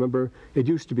wisest one. Remember, it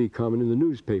used to be common in the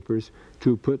newspapers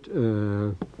to put,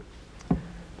 to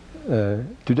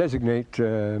designate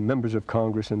members of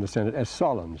Congress and the Senate as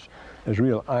Solons. There's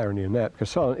real irony in that, because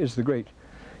Solon is the great.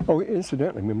 Oh,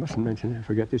 incidentally, we mustn't mention, I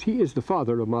forget this, he is the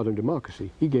father of modern democracy.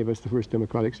 He gave us the first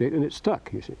democratic state, and it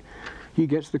stuck, you see. He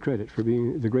gets the credit for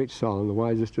being the great Solon, the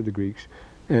wisest of the Greeks,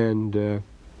 and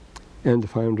the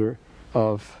founder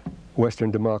of Western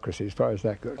democracy, as far as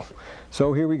that goes.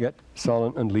 So here we get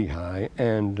Solon and Lehi,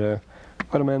 and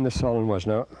what a man this Solon was.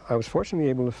 Now, I was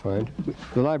fortunately able to find,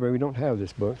 the library, we don't have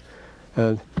this book.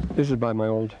 This is by my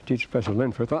old teacher, Professor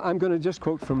Linforth. I'm going to just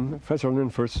quote from Professor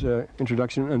Linforth's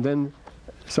introduction, and then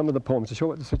some of the poems to show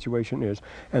what the situation is.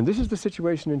 And this is the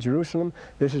situation in Jerusalem,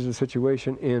 this is the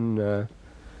situation in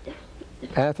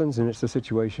Athens, and it's the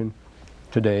situation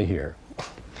today here.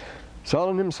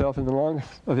 Solon himself, in the long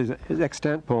of his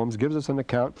extant poems, gives us an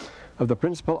account of the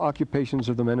principal occupations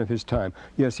of the men of his time.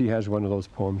 Yes, he has one of those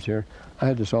poems here. I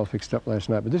had this all fixed up last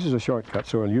night, but this is a shortcut,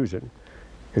 so I'll use it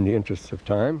in the interests of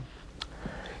time.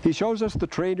 He shows us the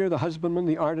trader, the husbandman,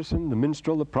 the artisan, the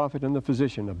minstrel, the prophet, and the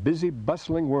physician. A busy,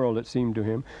 bustling world, it seemed to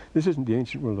him. This isn't the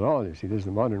ancient world at all, you see, this is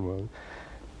the modern world.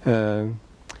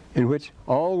 In which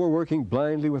all were working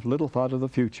blindly with little thought of the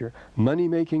future.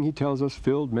 Money-making, he tells us,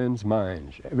 filled men's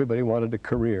minds. Everybody wanted a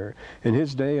career. In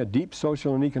his day, a deep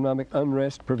social and economic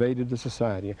unrest pervaded the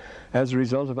society as a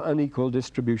result of unequal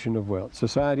distribution of wealth.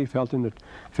 Society fell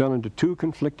into two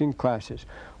conflicting classes.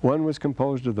 One was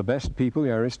composed of the best people, the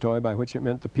aristoi, by which it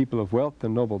meant the people of wealth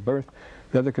and noble birth.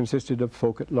 The other consisted of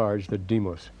folk at large, the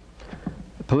demos.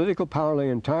 Political power lay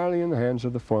entirely in the hands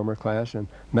of the former class, and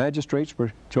magistrates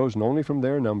were chosen only from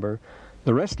their number.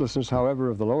 The restlessness, however,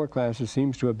 of the lower classes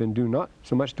seems to have been due not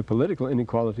so much to political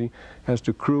inequality as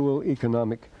to cruel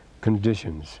economic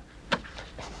conditions.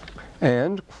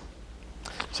 And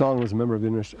Solon was a member of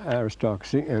the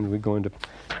aristocracy, and we go into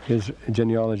his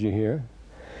genealogy here.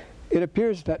 It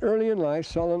appears that early in life,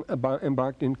 Solon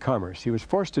embarked in commerce. He was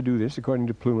forced to do this, according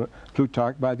to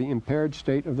Plutarch, by the impaired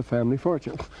state of the family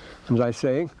fortune. As I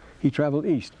say, he traveled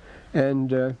east. And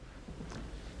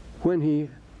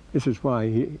this is why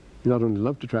he not only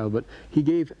loved to travel, but he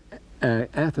gave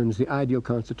Athens the ideal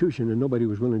constitution, and nobody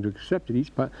was willing to accept it.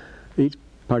 Each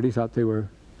party thought they were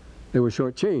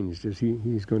shortchanged, as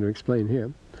he's going to explain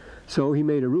here. So he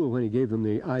made a rule when he gave them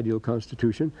the ideal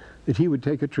constitution that he would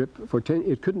take a trip for 10,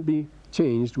 it couldn't be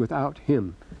changed without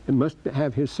him. It must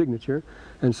have his signature,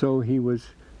 and so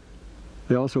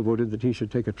they also voted that he should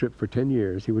take a trip for 10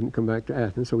 years. He wouldn't come back to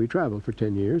Athens, so he traveled for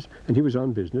 10 years, and he was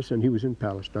on business, and he was in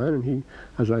Palestine, and he,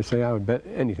 as I say, I would bet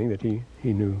anything that he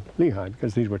knew Lehi,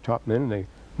 because these were top men, and they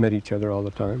met each other all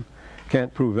the time.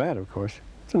 Can't prove that, of course.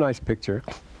 It's a nice picture.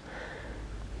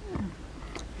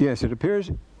 Yes, it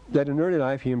appears that in early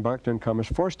life he embarked on commerce,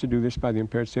 forced to do this by the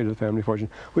impaired state of the family fortune,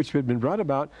 which had been brought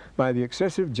about by the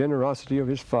excessive generosity of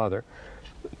his father.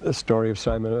 The story of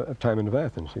Timon of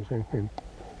Athens. He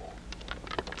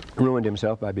ruined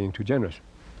himself by being too generous.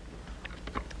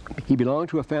 He belonged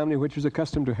to a family which was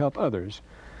accustomed to help others,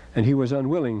 and he was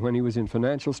unwilling, when he was in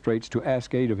financial straits, to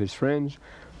ask aid of his friends,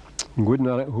 who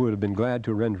would have been glad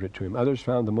to render it to him. Others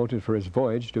found the motive for his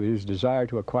voyage to his desire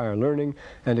to acquire learning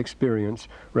and experience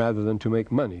rather than to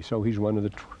make money. So he's one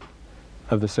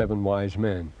of the seven wise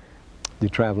men, the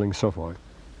traveling sophoi.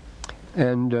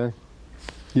 And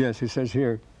yes, he says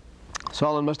here,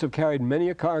 Solon must have carried many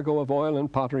a cargo of oil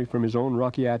and pottery from his own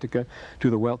rocky Attica to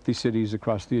the wealthy cities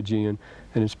across the Aegean,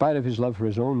 and in spite of his love for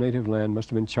his own native land, must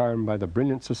have been charmed by the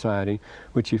brilliant society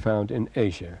which he found in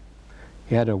Asia.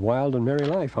 He had a wild and merry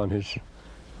life on his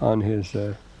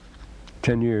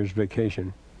 10 years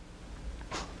vacation.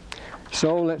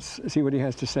 So let's see what he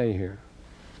has to say here.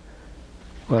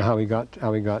 Well, how he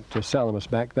got Salamis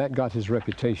back. That got his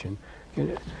reputation.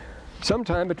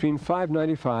 Sometime between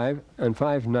 595 and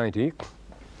 590,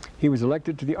 he was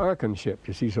elected to the archonship.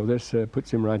 You see, so this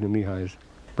puts him right in Lehi's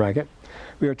bracket.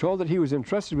 We are told that he was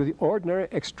entrusted with the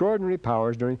extraordinary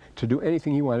powers to do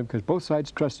anything he wanted, because both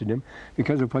sides trusted him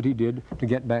because of what he did to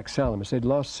get back Salamis. They'd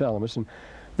lost Salamis, and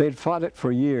they'd fought it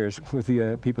for years with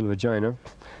the people of Aegina,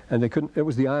 and they couldn't. It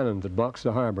was the island that blocks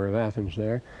the harbor of Athens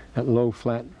there, that low,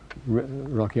 flat,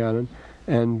 rocky island,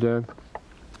 and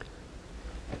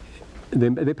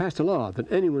they passed a law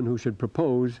that anyone who should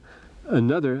propose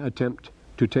another attempt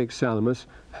to take Salamis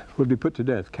would be put to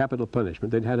death, capital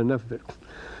punishment. They'd had enough of it.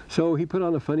 So he put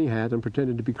on a funny hat and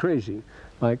pretended to be crazy.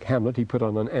 Like Hamlet, he put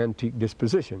on an antique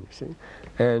disposition, you see.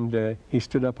 And he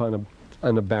stood up on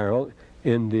a barrel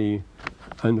in the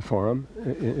forum,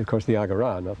 of course the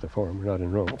Agora, not the forum, we're not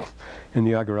in Rome, in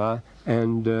the Agora,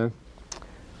 and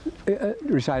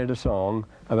recited a song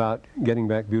about getting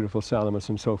back beautiful Salamis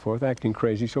and so forth, acting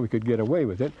crazy so he could get away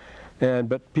with it.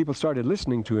 But people started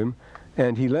listening to him,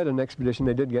 and he led an expedition.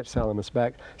 They did get Salamis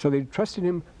back. So they trusted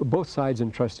him, both sides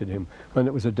entrusted him when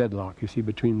it was a deadlock, you see,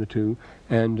 between the two,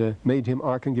 and made him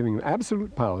archon, giving him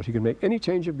absolute powers. He could make any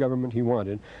change of government he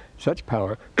wanted, such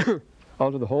power,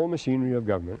 onto the whole machinery of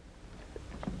government.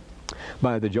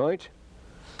 By the joint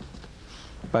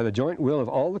will of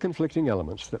all the conflicting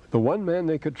elements. The one man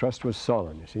they could trust was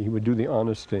Solon. You see, he would do the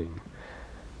honest thing.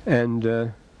 And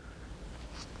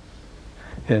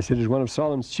yes, it is one of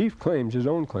Solon's chief claims, his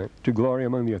own claim, to glory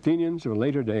among the Athenians of a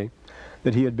later day,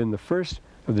 that he had been the first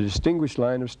of the distinguished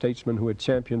line of statesmen who had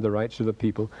championed the rights of the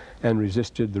people and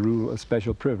resisted the rule of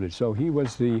special privilege. So he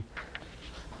was the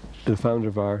founder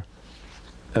of our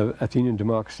Athenian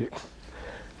democracy.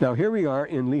 Now here we are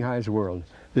in Lehi's world.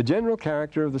 The general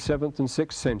character of the 7th and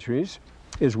 6th centuries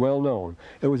is well known.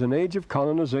 It was an age of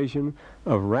colonization,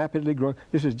 of rapidly growing.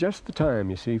 This is just the time,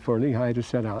 you see, for Lehi to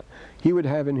set out. He would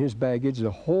have in his baggage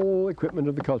the whole equipment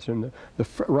of the culture. And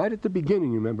right at the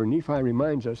beginning, you remember, Nephi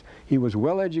reminds us, he was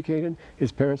well educated.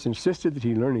 His parents insisted that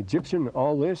he learn Egyptian and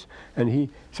all this, and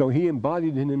so he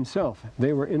embodied in himself.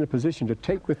 They were in a position to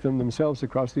take with them themselves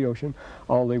across the ocean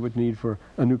all they would need for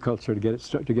a new culture to get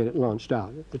it launched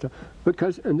out.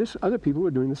 And other people were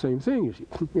doing the same thing, you see.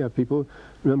 You have people,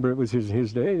 remember it was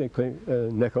his day, they claimed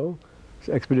Necho,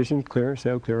 expeditions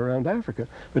sailed clear around Africa.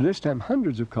 But this time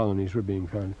hundreds of colonies were being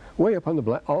found, way up on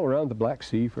all around the Black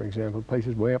Sea, for example,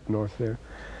 places way up north there.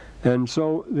 And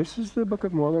so this is the Book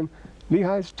of Mormon.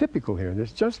 Lehi's typical here.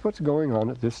 That's just what's going on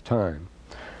at this time.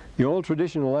 The old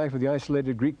traditional life of the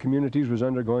isolated Greek communities was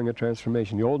undergoing a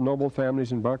transformation. The old noble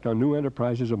families embarked on new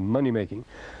enterprises of money-making.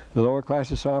 The lower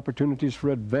classes saw opportunities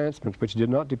for advancement which did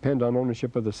not depend on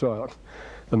ownership of the soil.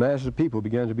 The masses of people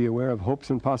began to be aware of hopes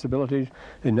and possibilities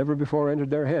that never before entered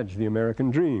their heads, the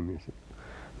American dream. You see.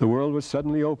 The world was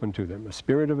suddenly open to them. A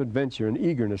spirit of adventure and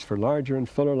eagerness for larger and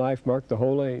fuller life marked the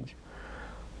whole age.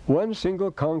 One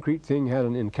single concrete thing had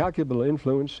an incalculable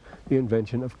influence, the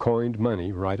invention of coined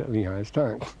money right at Lehi's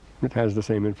time. It has the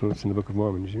same influence in the Book of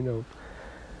Mormon, as you know.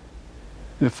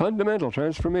 The fundamental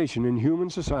transformation in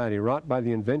human society wrought by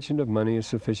the invention of money is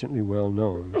sufficiently well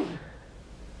known.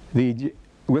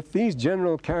 With these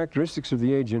general characteristics of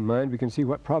the age in mind, we can see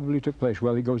what probably took place.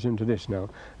 Well, he goes into this now.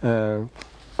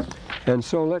 And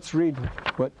so let's read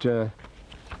what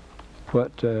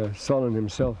Solon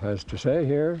himself has to say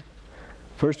here.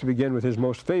 First, to begin with his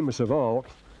most famous of all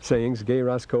sayings, Ge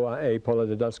rasko ae pola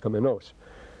didasko menos.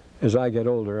 As I get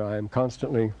older, I am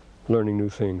constantly learning new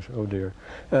things. Oh dear.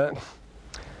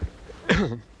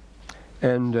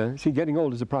 See, getting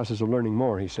old is a process of learning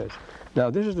more, he says.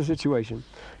 Now, this is the situation.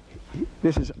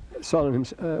 This is Solon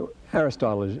himself.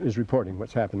 Aristotle is reporting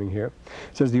what's happening here.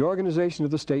 It says, the organization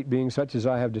of the state being such as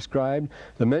I have described,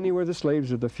 the many were the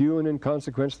slaves of the few, and in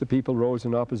consequence the people rose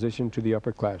in opposition to the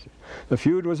upper classes. The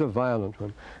feud was a violent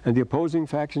one, and the opposing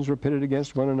factions were pitted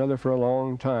against one another for a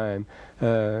long time.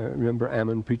 Remember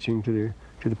Ammon preaching to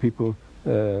the people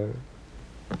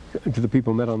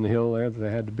met on the hill there that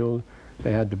they had to build.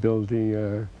 They had to build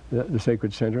the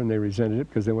sacred center, and they resented it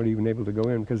because they weren't even able to go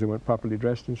in because they weren't properly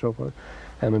dressed and so forth.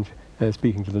 Ammon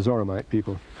speaking to the Zoramite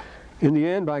people. In the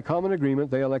end, by common agreement,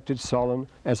 they elected Solon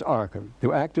as archon,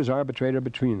 to act as arbitrator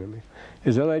between them.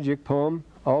 His elegiac poem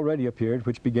already appeared,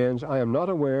 which begins, I am not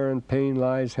aware, and pain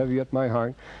lies heavy at my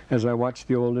heart, as I watch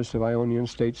the oldest of Ionian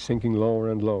states sinking lower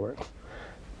and lower.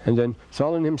 And then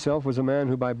Solon himself was a man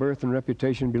who by birth and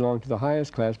reputation belonged to the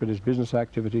highest class, but his business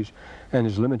activities and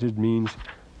his limited means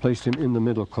placed him in the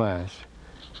middle class.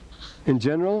 In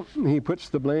general, he puts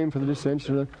the blame for the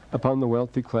dissension upon the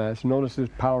wealthy class. Notice this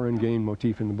power and gain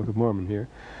motif in the Book of Mormon here.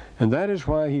 And that is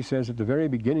why he says at the very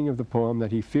beginning of the poem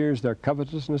that he fears their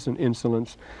covetousness and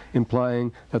insolence,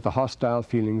 implying that the hostile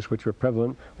feelings which were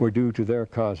prevalent were due to their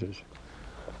causes.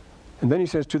 And then he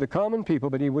says, to the common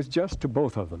people, but he was just to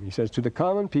both of them. He says, to the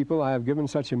common people I have given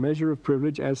such a measure of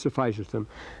privilege as sufficeth them,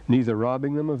 neither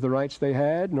robbing them of the rights they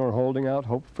had, nor holding out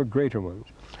hope for greater ones.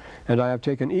 And I have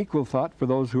taken equal thought for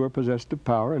those who are possessed of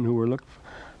power and who were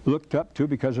looked up to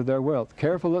because of their wealth,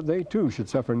 careful that they too should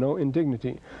suffer no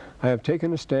indignity. I have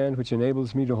taken a stand which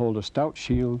enables me to hold a stout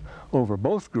shield over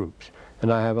both groups,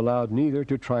 and I have allowed neither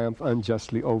to triumph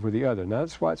unjustly over the other. Now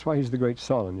that's why he's the great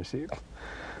Solon, you see.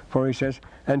 For he says,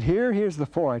 and here's the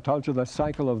four. I told you the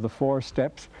cycle of the 4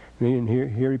 steps. And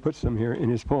here he puts them here in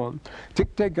his poem.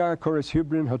 Tiktegar chorus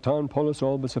hybrin hoton polis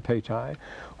olbus apetai.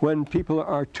 When people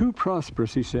are too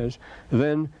prosperous, he says,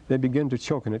 then they begin to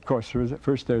choke in it. Of course,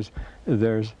 first there's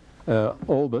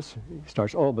olbus. He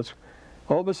starts olbus.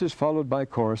 Olbus is followed by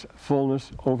chorus,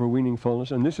 fullness, overweening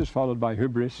fullness, and this is followed by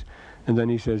hybris. And then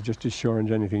he says, just as sure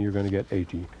as anything, you're going to get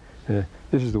 80.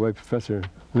 This is the way Professor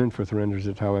Linforth renders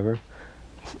it, however.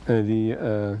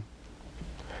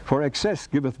 For excess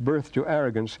giveth birth to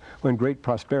arrogance when great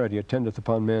prosperity attendeth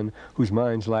upon men whose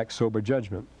minds lack sober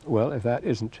judgment. Well, if that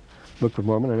isn't Book of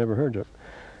Mormon, I never heard of it.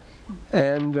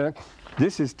 And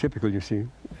this is typical, you see,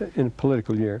 in a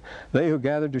political year. They who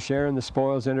gathered to share in the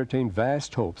spoils entertained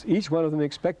vast hopes. Each one of them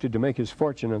expected to make his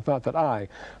fortune and thought that I,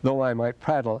 though I might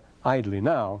prattle idly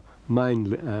now,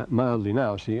 mildly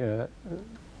now, see,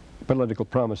 political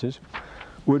promises,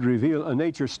 would reveal a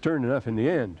nature stern enough in the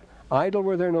end. Idle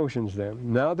were their notions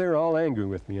then. Now they're all angry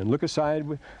with me and look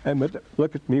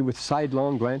at me with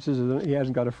sidelong glances as though he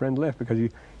hasn't got a friend left because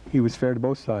he was fair to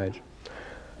both sides.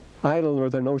 Idle were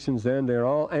their notions then. They're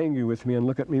all angry with me and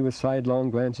look at me with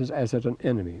sidelong glances as at an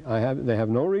enemy. They have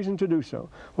no reason to do so.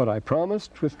 What I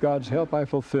promised with God's help I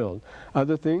fulfilled.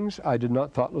 Other things I did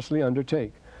not thoughtlessly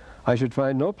undertake. I should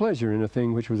find no pleasure in a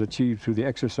thing which was achieved through the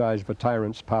exercise of a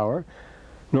tyrant's power,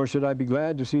 nor should I be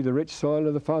glad to see the rich soil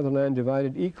of the fatherland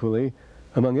divided equally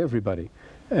among everybody.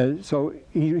 So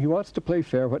he wants to play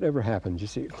fair whatever happens, you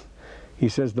see. He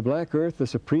says, the black earth, the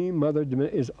supreme mother,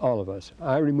 is all of us.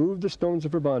 I removed the stones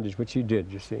of her bondage, which he did,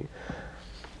 you see.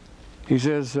 He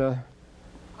says,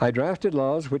 I drafted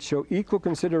laws which show equal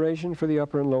consideration for the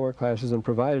upper and lower classes and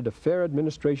provided a fair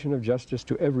administration of justice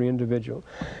to every individual.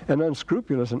 An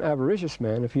unscrupulous and avaricious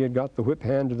man, if he had got the whip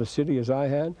hand of the city as I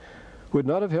had, would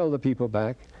not have held the people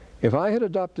back. If I had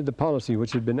adopted the policy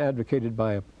which had been advocated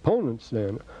by opponents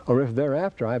then, or if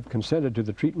thereafter I have consented to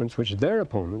the treatments which their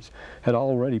opponents had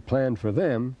already planned for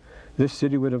them, this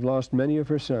city would have lost many of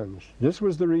her sons. This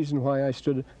was the reason why I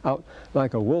stood out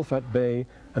like a wolf at bay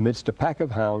amidst a pack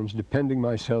of hounds, defending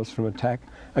myself from attack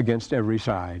against every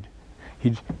side.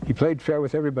 He played fair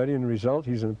with everybody, and the result,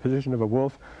 he's in the position of a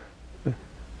wolf.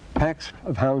 Packs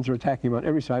of hounds are attacking him on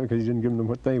every side because he didn't give them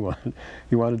what they wanted.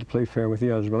 He wanted to play fair with the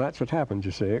others. Well, that's what happened,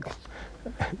 you see.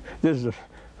 This is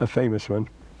a famous one.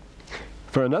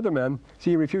 For another man,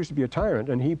 see, he refused to be a tyrant,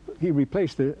 and he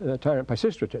replaced the tyrant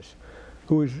Pisistratus,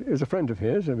 who is a friend of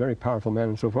his, a very powerful man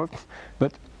and so forth,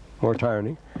 but more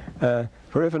tyranny.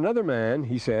 For if another man,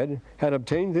 he said, had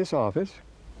obtained this office,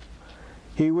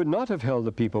 he would not have held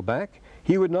the people back.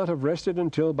 He would not have rested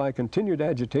until by continued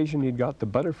agitation he'd got the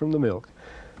butter from the milk.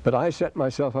 But I set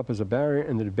myself up as a barrier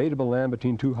in the debatable land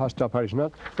between two hostile parties.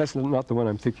 That's not the one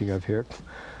I'm thinking of here.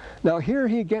 Now here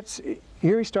he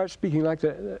starts speaking like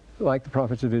the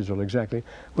prophets of Israel, exactly.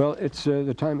 Well, it's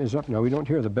the time is up now. We don't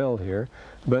hear the bell here,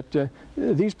 but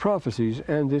these prophecies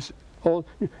and this old.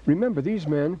 Remember, these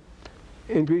men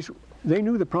in Greece, they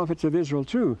knew the prophets of Israel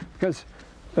too, because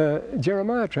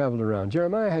Jeremiah traveled around.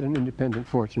 Jeremiah had an independent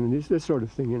fortune and this sort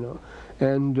of thing, you know,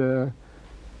 and.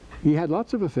 He had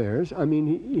lots of affairs. I mean,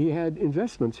 he had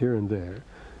investments here and there.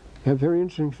 He had very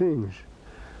interesting things.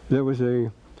 There was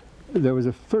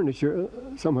a furniture,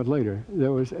 somewhat later.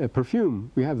 There was a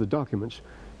perfume. We have the documents,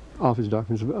 office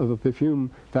documents of a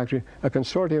perfume factory, a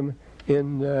consortium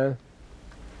in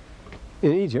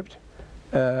Egypt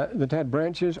that had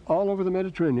branches all over the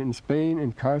Mediterranean, in Spain,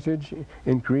 in Carthage,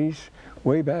 in Greece,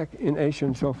 way back in Asia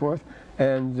and so forth.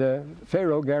 And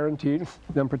Pharaoh guaranteed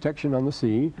them protection on the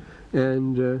sea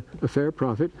and a fair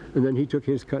profit, and then he took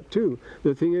his cut too.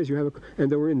 The thing is,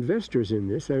 and there were investors in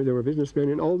this. There were businessmen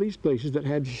in all these places that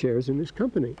had shares in this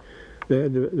company. They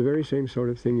had the very same sort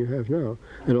of thing you have now,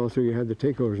 and also you had the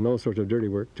takeovers and all sorts of dirty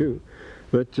work too.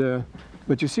 But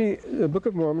you see, the Book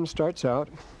of Mormon starts out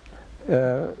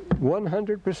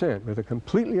 100% with a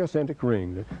completely authentic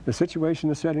ring. The situation,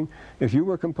 the setting. If you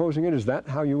were composing it, is that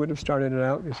how you would have started it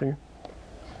out? You see,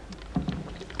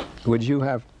 would you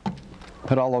have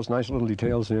put all those nice little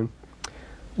details in?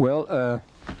 Well,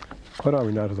 what are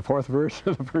we now, to the 4th verse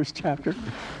of the 1st chapter?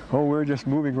 Oh, we're just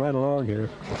moving right along here.